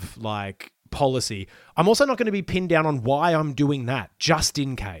sort of, like, policy, I'm also not going to be pinned down on why I'm doing that, just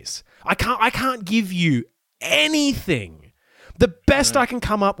in case. I can't give you anything. The best I can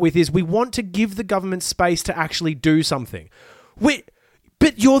come up with is we want to give the government space to actually do something.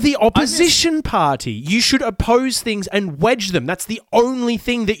 But you're the opposition party. You should oppose things and wedge them. That's the only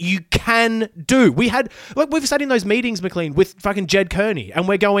thing that you can do. We've sat in those meetings, McLean, with fucking Jed Kearney, and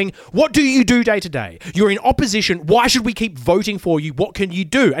we're going, what do you do day to day? You're in opposition. Why should we keep voting for you? What can you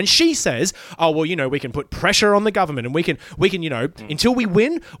do? And she says, we can put pressure on the government, and we can, until we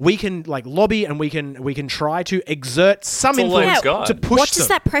win, we can, like, lobby, and we can try to exert some influence to push What does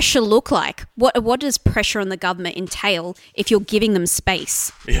that pressure look like? What does pressure on the government entail if you're giving them space?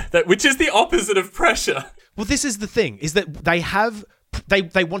 Yeah, which is the opposite of pressure. Well, this is the thing, is that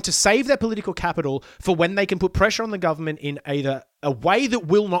they want to save their political capital for when they can put pressure on the government in either a way that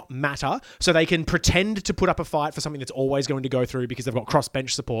will not matter, so they can pretend to put up a fight for something that's always going to go through because they've got crossbench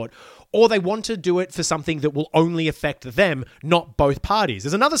support, or they want to do it for something that will only affect them, not both parties.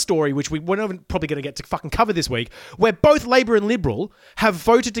 There's another story, which we're not probably going to get to fucking cover this week, where both Labor and Liberal have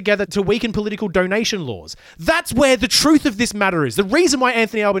voted together to weaken political donation laws. That's where the truth of this matter is. The reason why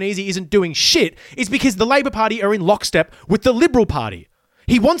Anthony Albanese isn't doing shit is because the Labor Party are in lockstep with the Liberal Party.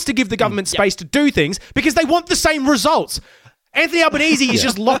 He wants to give the government space to do things because they want the same results. Anthony Albanese is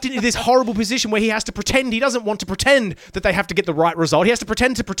just locked into this horrible position where he has to pretend he doesn't want to pretend that they have to get the right result. He has to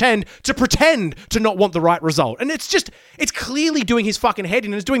pretend to not want the right result. And it's clearly doing his fucking head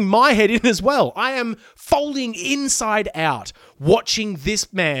in, and it's doing my head in as well. I am folding inside out watching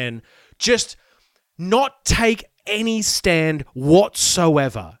this man just not take any stand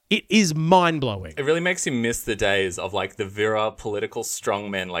whatsoever. It is mind-blowing. It really makes you miss the days of, like, the virile political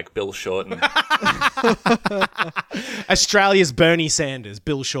strongmen like Bill Shorten. Australia's Bernie Sanders,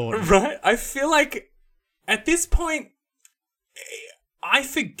 Bill Shorten. Right? I feel like at this point,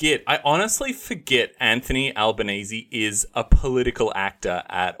 I honestly forget Anthony Albanese is a political actor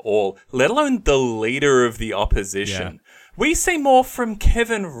at all, let alone the leader of the opposition. Yeah. We see more from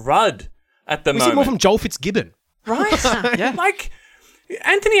Kevin Rudd at the moment. We see more from Joel Fitzgibbon. Right? Yeah. Like,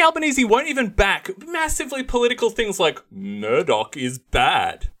 Anthony Albanese won't even back massively political things like Murdoch is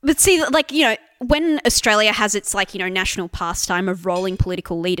bad. But see, like, when Australia has its, like, national pastime of rolling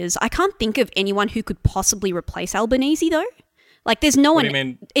political leaders, I can't think of anyone who could possibly replace Albanese, though. Like, there's no one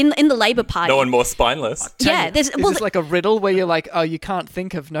in the Labor Party. No one more spineless. Yeah. Is this like a riddle where you're like, you can't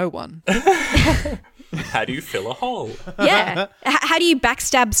think of no one? How do you fill a hole? Yeah. How do you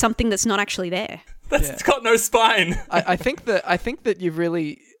backstab something that's not actually there? It's got no spine. I think that you've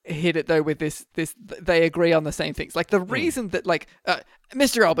really hit it though with this. They agree on the same things. Like the reason that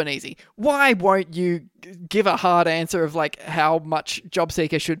Mr. Albanese, why won't you give a hard answer of like how much job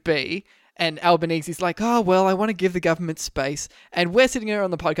seeker should be? And Albanese's like, oh, well, I want to give the government space. And we're sitting here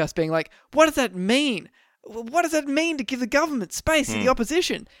on the podcast being like, what does that mean? What does that mean to give the government space in the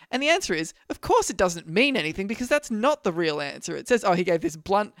opposition? And the answer is, of course it doesn't mean anything because that's not the real answer. It says, oh, he gave this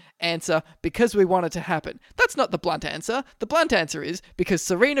blunt answer because we want it to happen. That's not the blunt answer. The blunt answer is because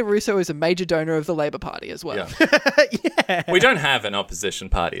Serena Russo is a major donor of the Labour Party as well. Yeah. We don't have an opposition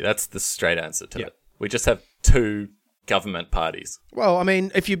party. That's the straight answer to it. We just have two government parties. Well, I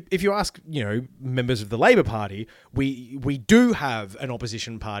mean, if you ask, members of the Labour Party, we do have an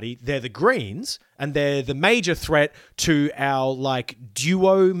opposition party. They're the Greens, and they're the major threat to our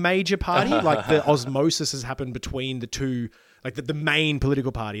duo major party. Like the osmosis has happened between the two, like the main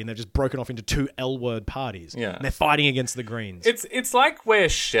political party, and they've just broken off into two L-word parties. Yeah, and they're fighting against the Greens. It's like where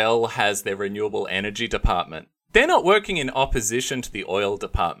Shell has their renewable energy department. They're not working in opposition to the oil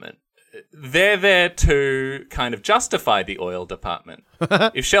department. They're there to kind of justify the oil department.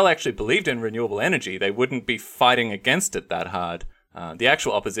 If Shell actually believed in renewable energy, they wouldn't be fighting against it that hard. The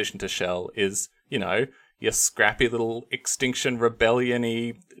actual opposition to Shell is, your scrappy little Extinction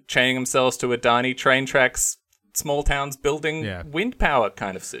Rebellion-y, chaining themselves to Adani train tracks, small towns building wind power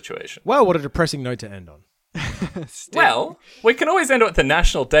kind of situation. Well, what a depressing note to end on. Well, we can always end it with the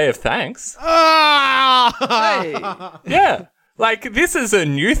National Day of Thanks. Hey. Yeah. Like, this is a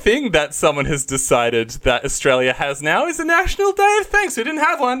new thing that someone has decided that Australia has now, is a National Day of Thanks. We didn't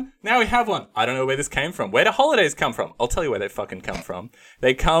have one. Now we have one. I don't know where this came from. Where do holidays come from? I'll tell you where they fucking come from.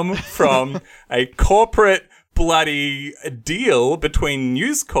 They come from a corporate bloody deal between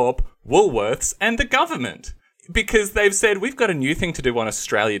News Corp, Woolworths, and the government. Because they've said, we've got a new thing to do on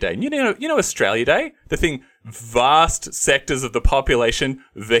Australia Day. You know Australia Day? The thing vast sectors of the population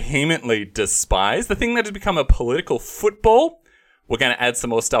vehemently despise. The thing that has become a political football. We're going to add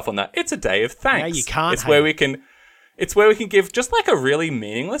some more stuff on that. It's a day of thanks. Yeah, you can't. It's where we can give just like a really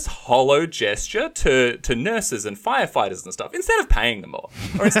meaningless, hollow gesture to nurses and firefighters and stuff, instead of paying them more,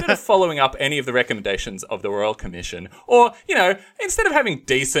 or instead of following up any of the recommendations of the Royal Commission, or, instead of having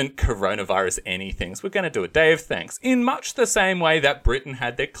decent coronavirus anythings, we're going to do a day of thanks in much the same way that Britain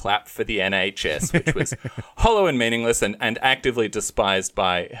had their clap for the NHS, which was hollow and meaningless and actively despised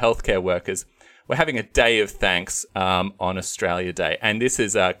by healthcare workers. We're having a day of thanks on Australia Day, and this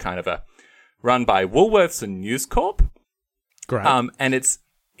is kind of a run by Woolworths and News Corp. Great. And it's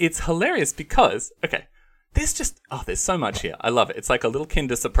hilarious because, there's so much here. I love it. It's like a little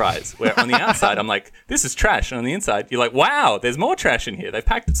Kinder Surprise where on the outside I'm like, this is trash. And on the inside, you're like, wow, there's more trash in here. They've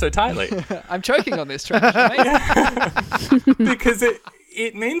packed it so tightly. I'm choking on this trash. Because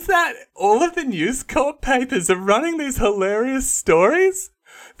it means that all of the News Corp papers are running these hilarious stories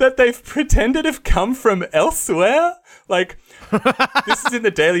that they've pretended have come from elsewhere. Like, this is in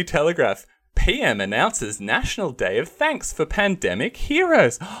the Daily Telegraph. PM announces National Day of Thanks for pandemic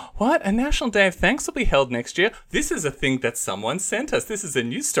heroes. What? A National Day of Thanks will be held next year? This is a thing that someone sent us. This is a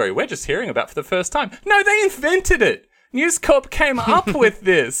news story we're just hearing about for the first time. No, they invented it. News Corp came up with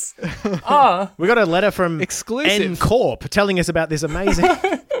this. We got a letter from Exclusive. N Corp telling us about this amazing...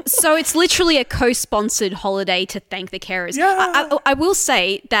 So it's literally a co-sponsored holiday to thank the carers. Yeah. I will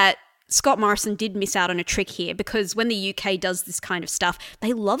say that Scott Morrison did miss out on a trick here, because when the UK does this kind of stuff,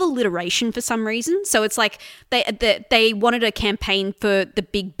 they love alliteration for some reason. So it's like they wanted a campaign for the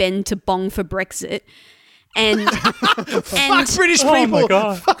Big Ben to bong for Brexit. And fuck British people! My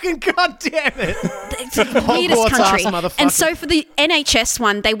God. Fucking goddamn it! It's the weirdest country. Motherfucker. And so for the NHS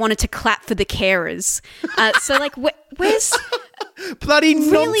one, they wanted to clap for the carers. So like, where's bloody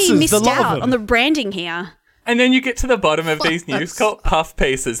really nonsense, missed the lot of out them. on the branding here? And then you get to the bottom of these News Corp puff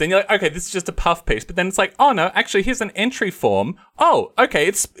pieces, and you're like, okay, this is just a puff piece. But then it's like, oh no, actually, here's an entry form. Oh, okay,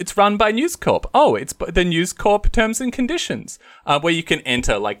 it's run by News Corp. Oh, it's the News Corp terms and conditions, where you can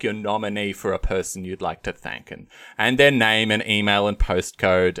enter like your nominee for a person you'd like to thank, and their name and email and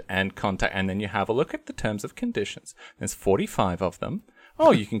postcode and contact, and then you have a look at the terms of conditions. There's 45 of them.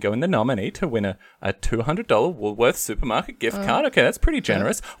 Oh, you can go in the nominee to win a $200 Woolworths supermarket gift card. Okay, that's pretty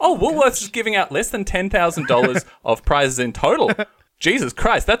generous. Oh, Woolworths is giving out less than $10,000 of prizes in total. Jesus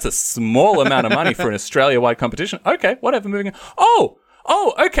Christ, that's a small amount of money for an Australia-wide competition. Okay, whatever, moving on.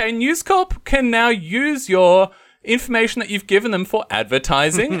 Oh, okay, News Corp can now use your information that you've given them for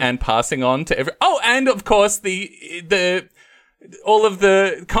advertising and passing on to every... Oh, and of course, the all of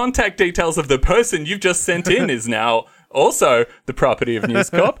the contact details of the person you've just sent in is now... also the property of News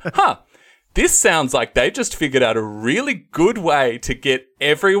Corp. This sounds like they just figured out a really good way to get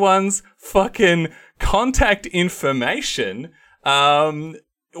everyone's fucking contact information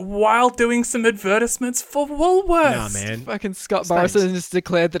while doing some advertisements for Woolworths. Nah, man. Fucking Scott Thanks. Morrison has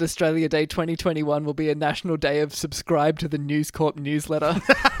declared that Australia Day 2021 will be a national day of subscribe to the News Corp newsletter.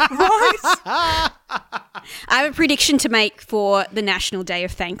 Right? I have a prediction to make for the National Day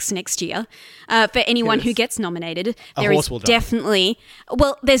of Thanks next year. For anyone who gets nominated, horse will die.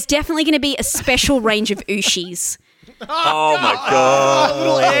 there's definitely going to be a special range of Ooshis. Oh my god.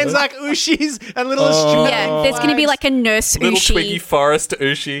 Little Anzac Ooshis and little Yeah, there's going to be like a nurse Little Twiggy Ooshie. Forest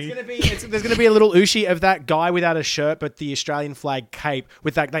Ooshie. There's going to be a little Ooshie of that guy without a shirt but the Australian flag cape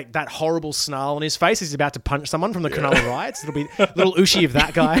with that horrible snarl on his face. He's about to punch someone from the Cronulla riots. It'll be a little Ooshie of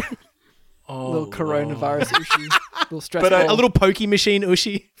that guy. Little coronavirus Ushi. Little stressful. But A little pokey machine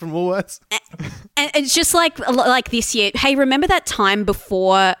Ooshie from Woolworths. And it's just like this year. Hey, remember that time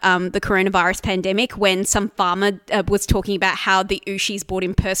before the coronavirus pandemic when some farmer was talking about how the Ooshis brought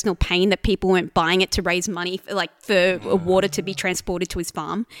in personal pain, that people weren't buying it to raise money for water to be transported to his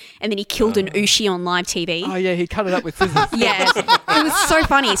farm, and then he killed an Ooshie on live TV. Oh yeah, he cut it up with scissors. Yeah, it was so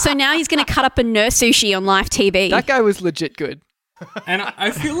funny. So now he's going to cut up a nurse Ooshie on live TV. That guy was legit good. And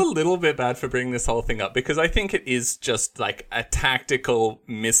I feel a little bit bad for bringing this whole thing up because I think it is just like a tactical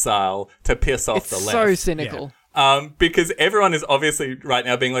missile to piss off It's the left. so cynical. Because everyone is obviously right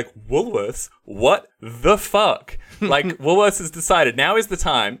now being like, Woolworths, what the fuck? Like, Woolworths has decided now is the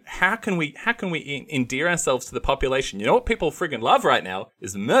time. How can we endear ourselves to the population? You know what people friggin' love right now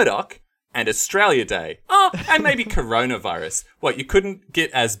is Murdoch and Australia Day. Oh, and maybe coronavirus. What, you couldn't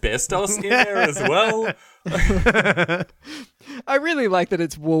get asbestos in there as well? I really like that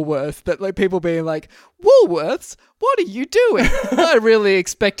it's Woolworths, that like people being like, Woolworths, what are you doing? I really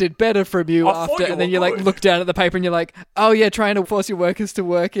expected better from you I thought after. you And then were you like good. look down at the paper and you're like, oh yeah, trying to force your workers to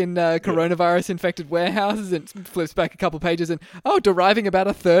work in coronavirus infected warehouses, and it flips back a couple pages and deriving about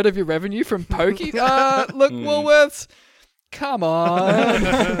a third of your revenue from pokey. Look, Woolworths, come on.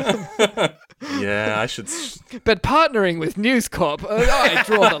 Yeah, I should. But partnering with News Corp, I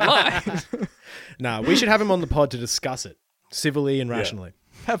draw the line. Nah, we should have him on the pod to discuss it civilly and rationally.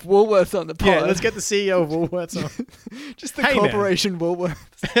 Have Woolworths on the pod. Yeah, let's get the CEO of Woolworths on. Just the Hey, man. corporation Woolworths.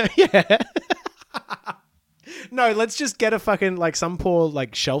 Yeah. No, let's just get a fucking, like, some poor,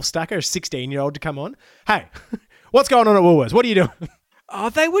 like, shelf stacker, a 16-year-old to come on. Hey, what's going on at Woolworths? What are you doing? Oh,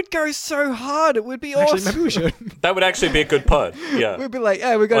 they would go so hard. It would be Actually, awesome. maybe we should. That would actually be a good pod. Yeah. We'd be like,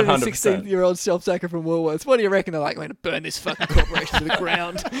 hey, we got a 100%. 16-year-old shelf stacker from Woolworths. What do you reckon? They're like, we're going to burn this fucking corporation to the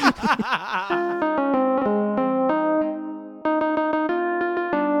ground.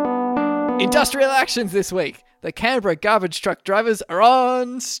 Industrial actions this week. The Canberra garbage truck drivers are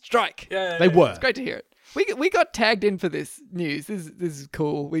on strike. Yeah. They were. It's great to hear it. We got tagged in for this news. This is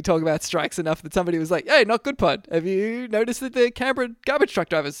cool. We talk about strikes enough that somebody was like, hey, not good pod. Have you noticed that the Canberra garbage truck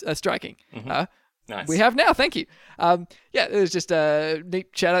drivers are striking? Nice. We have now, thank you. It was just a neat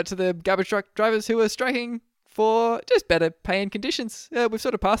shout out to the garbage truck drivers who are striking for just better pay and conditions. We've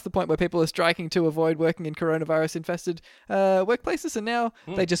sort of passed the point where people are striking to avoid working in coronavirus-infested workplaces, and now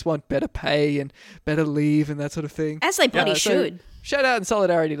they just want better pay and better leave and that sort of thing. As they bloody So should. shout out and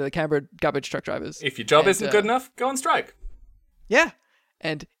solidarity to the Canberra garbage truck drivers. If your job And, isn't good enough, go on strike. Yeah.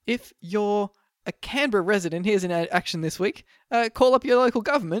 And if you're a Canberra resident, here's an action this week. Call up your local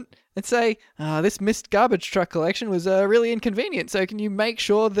government and say, this missed garbage truck collection was really inconvenient. So can you make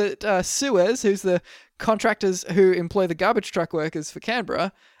sure that Suez, who's the contractors who employ the garbage truck workers for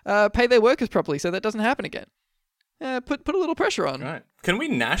Canberra, pay their workers properly so that doesn't happen again? Put a little pressure on. Right. Can we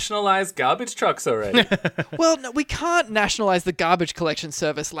nationalize garbage trucks already? Well, no, we can't nationalise the garbage collection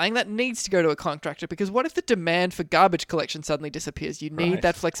service, Lang. That needs to go to a contractor, because what if the demand for garbage collection suddenly disappears? You need Right.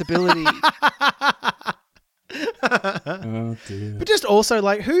 that flexibility. Oh, dear. But just also,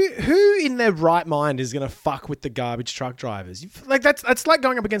 like, who in their right mind is going to fuck with the garbage truck drivers? Like, that's like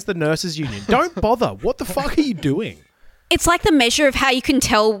going up against the nurses union. Don't bother. What the fuck are you doing? It's like the measure of how you can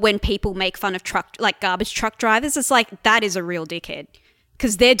tell when people make fun of garbage truck drivers. It's like, that is a real dickhead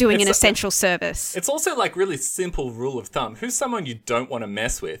because they're doing an essential service. It's also like really simple rule of thumb. Who's someone you don't want to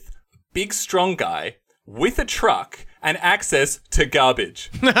mess with? Big, strong guy with a truck and access to garbage.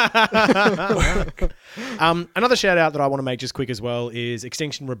 Another shout out that I want to make just quick as well is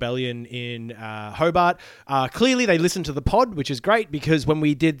Extinction Rebellion in Hobart. Clearly they listened to the pod, which is great, because when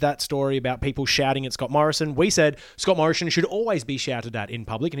we did that story about people shouting at Scott Morrison, we said Scott Morrison should always be shouted at in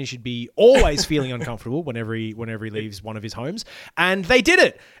public and he should be always feeling uncomfortable whenever he leaves one of his homes. And they did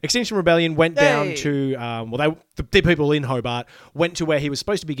it. Extinction Rebellion went down to the people in Hobart went to where he was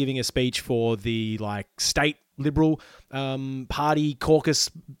supposed to be giving a speech for the state Liberal Party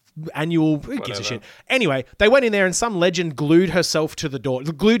caucus annual, who gives a shit. Anyway, they went in there and some legend glued herself to the door,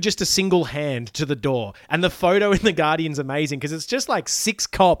 glued just a single hand to the door. And the photo in The Guardian's amazing because it's just like 6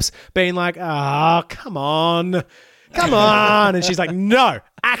 cops being like, oh, come on. And she's like, no,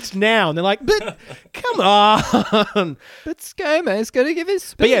 act now. And they're like, but come on. But ScoMo's got to give his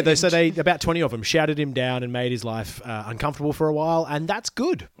speech. But yeah, so they about 20 of them shouted him down and made his life uncomfortable for a while, and that's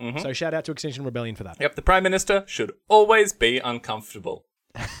good. So shout out to Extinction Rebellion for that. Yep, the Prime Minister should always be uncomfortable.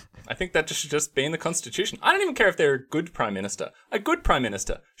 I think that should just be in the Constitution. I don't even care if they're a good Prime Minister. A good Prime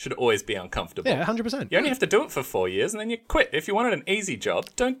Minister should always be uncomfortable. Yeah, 100%. You only have to do it for 4 years and then you quit. If you wanted an easy job,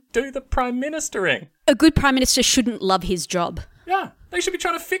 don't do the Prime Ministering. A good Prime Minister shouldn't love his job. Yeah, they should be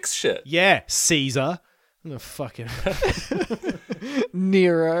trying to fix shit. Yeah, Caesar. Oh, fucking...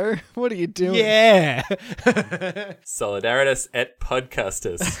 Nero, what are you doing? Yeah. Solidaritas et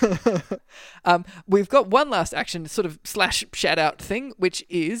podcastus. We've got one last action, sort of / shout out thing, which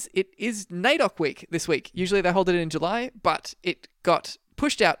is it is NAIDOC week this week. Usually they hold it in July, but it got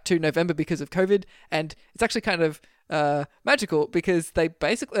pushed out to November because of COVID, and it's actually kind of magical because they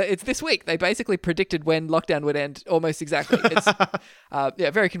basically it's this week. They basically predicted when lockdown would end almost exactly. It's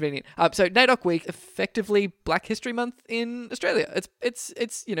very convenient. So NAIDOC week, effectively Black History Month in Australia. It's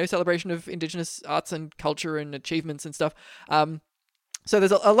celebration of Indigenous arts and culture and achievements and stuff. So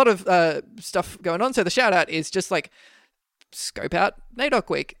there's a lot of stuff going on. So the shout out is just like scope out NAIDOC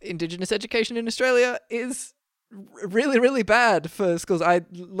week. Indigenous education in Australia is really, really bad for schools. I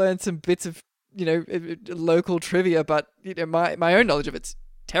learned some bits of local trivia, but my own knowledge of it's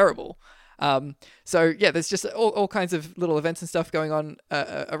terrible. So yeah, there's just all kinds of little events and stuff going on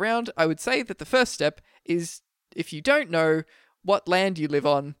around. I would say that the first step is, if you don't know what land you live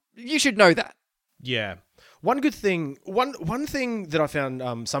on, you should know that. Yeah. One good thing, one thing that I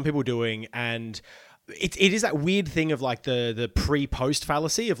found some people doing, and it is that weird thing of like the pre-post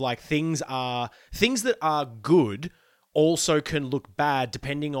fallacy of like things that are good also can look bad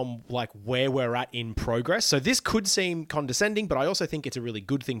depending on like where we're at in progress. So this could seem condescending, but I also think it's a really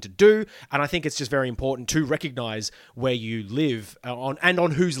good thing to do. And I think it's just very important to recognize where you live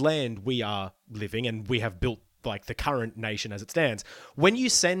on whose land we are living, and we have built like the current nation as it stands. When you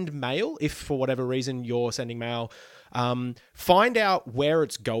send mail, if for whatever reason you're sending mail, find out where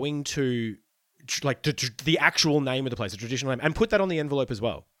it's going to, like the actual name of the place, the traditional name, and put that on the envelope as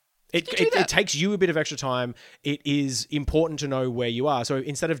well. It takes you a bit of extra time. It is important to know where you are. So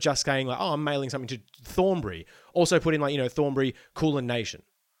instead of just saying like, oh, I'm mailing something to Thornbury, also put in like, Thornbury, Kulin Nation.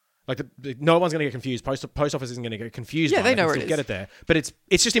 Like no one's going to get confused. Post office isn't going to get confused. Yeah, they know where it is. Get it there. But it's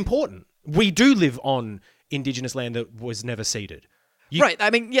just important. We do live on Indigenous land that was never ceded. Right. I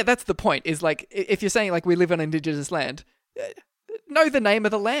mean, yeah, that's the point. Is like, if you're saying like we live on Indigenous land, know the name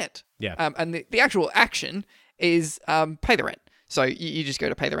of the land. Yeah. And the actual action is pay the rent. So you just go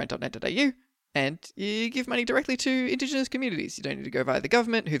to paytherent.net.au and you give money directly to Indigenous communities. You don't need to go via the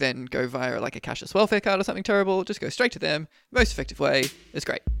government, who then go via like a cashless welfare card or something terrible. Just go straight to them. Most effective way. It's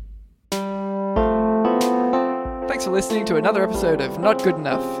great. Thanks for listening to another episode of Not Good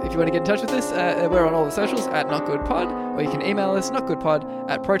Enough. If you want to get in touch with us, we're on all the socials at NotGoodPod, or you can email us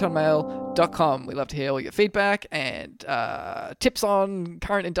notgoodpod@protonmail.com. We love to hear all your feedback and tips on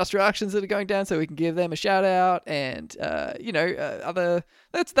current industrial actions that are going down, so we can give them a shout out and other.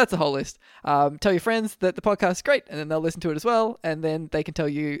 That's the whole list. Tell your friends that the podcast is great, and then they'll listen to it as well, and then they can tell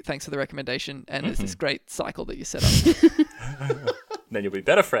you thanks for the recommendation, and it's this great cycle that you set up. Then you'll be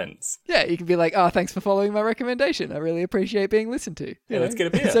better friends. Yeah, you can be like, oh, thanks for following my recommendation. I really appreciate being listened to. Yeah, let's get a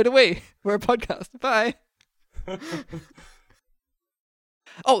beer. So do we. We're a podcast. Bye.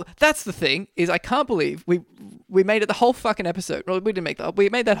 Oh, that's the thing, is I can't believe we made it the whole fucking episode. Well, we didn't make that. We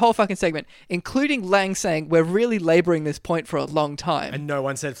made that whole fucking segment, including Lang saying we're really labouring this point for a long time. And no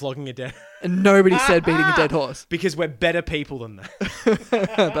one said flogging a dead... And nobody said beating a dead horse. Because we're better people than that.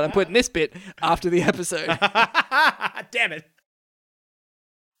 But I'm putting this bit after the episode. Damn it.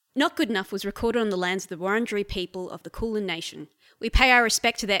 Not Good Enough was recorded on the lands of the Wurundjeri people of the Kulin Nation. We pay our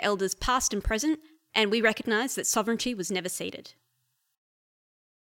respect to their elders past and present, and we recognise that sovereignty was never ceded.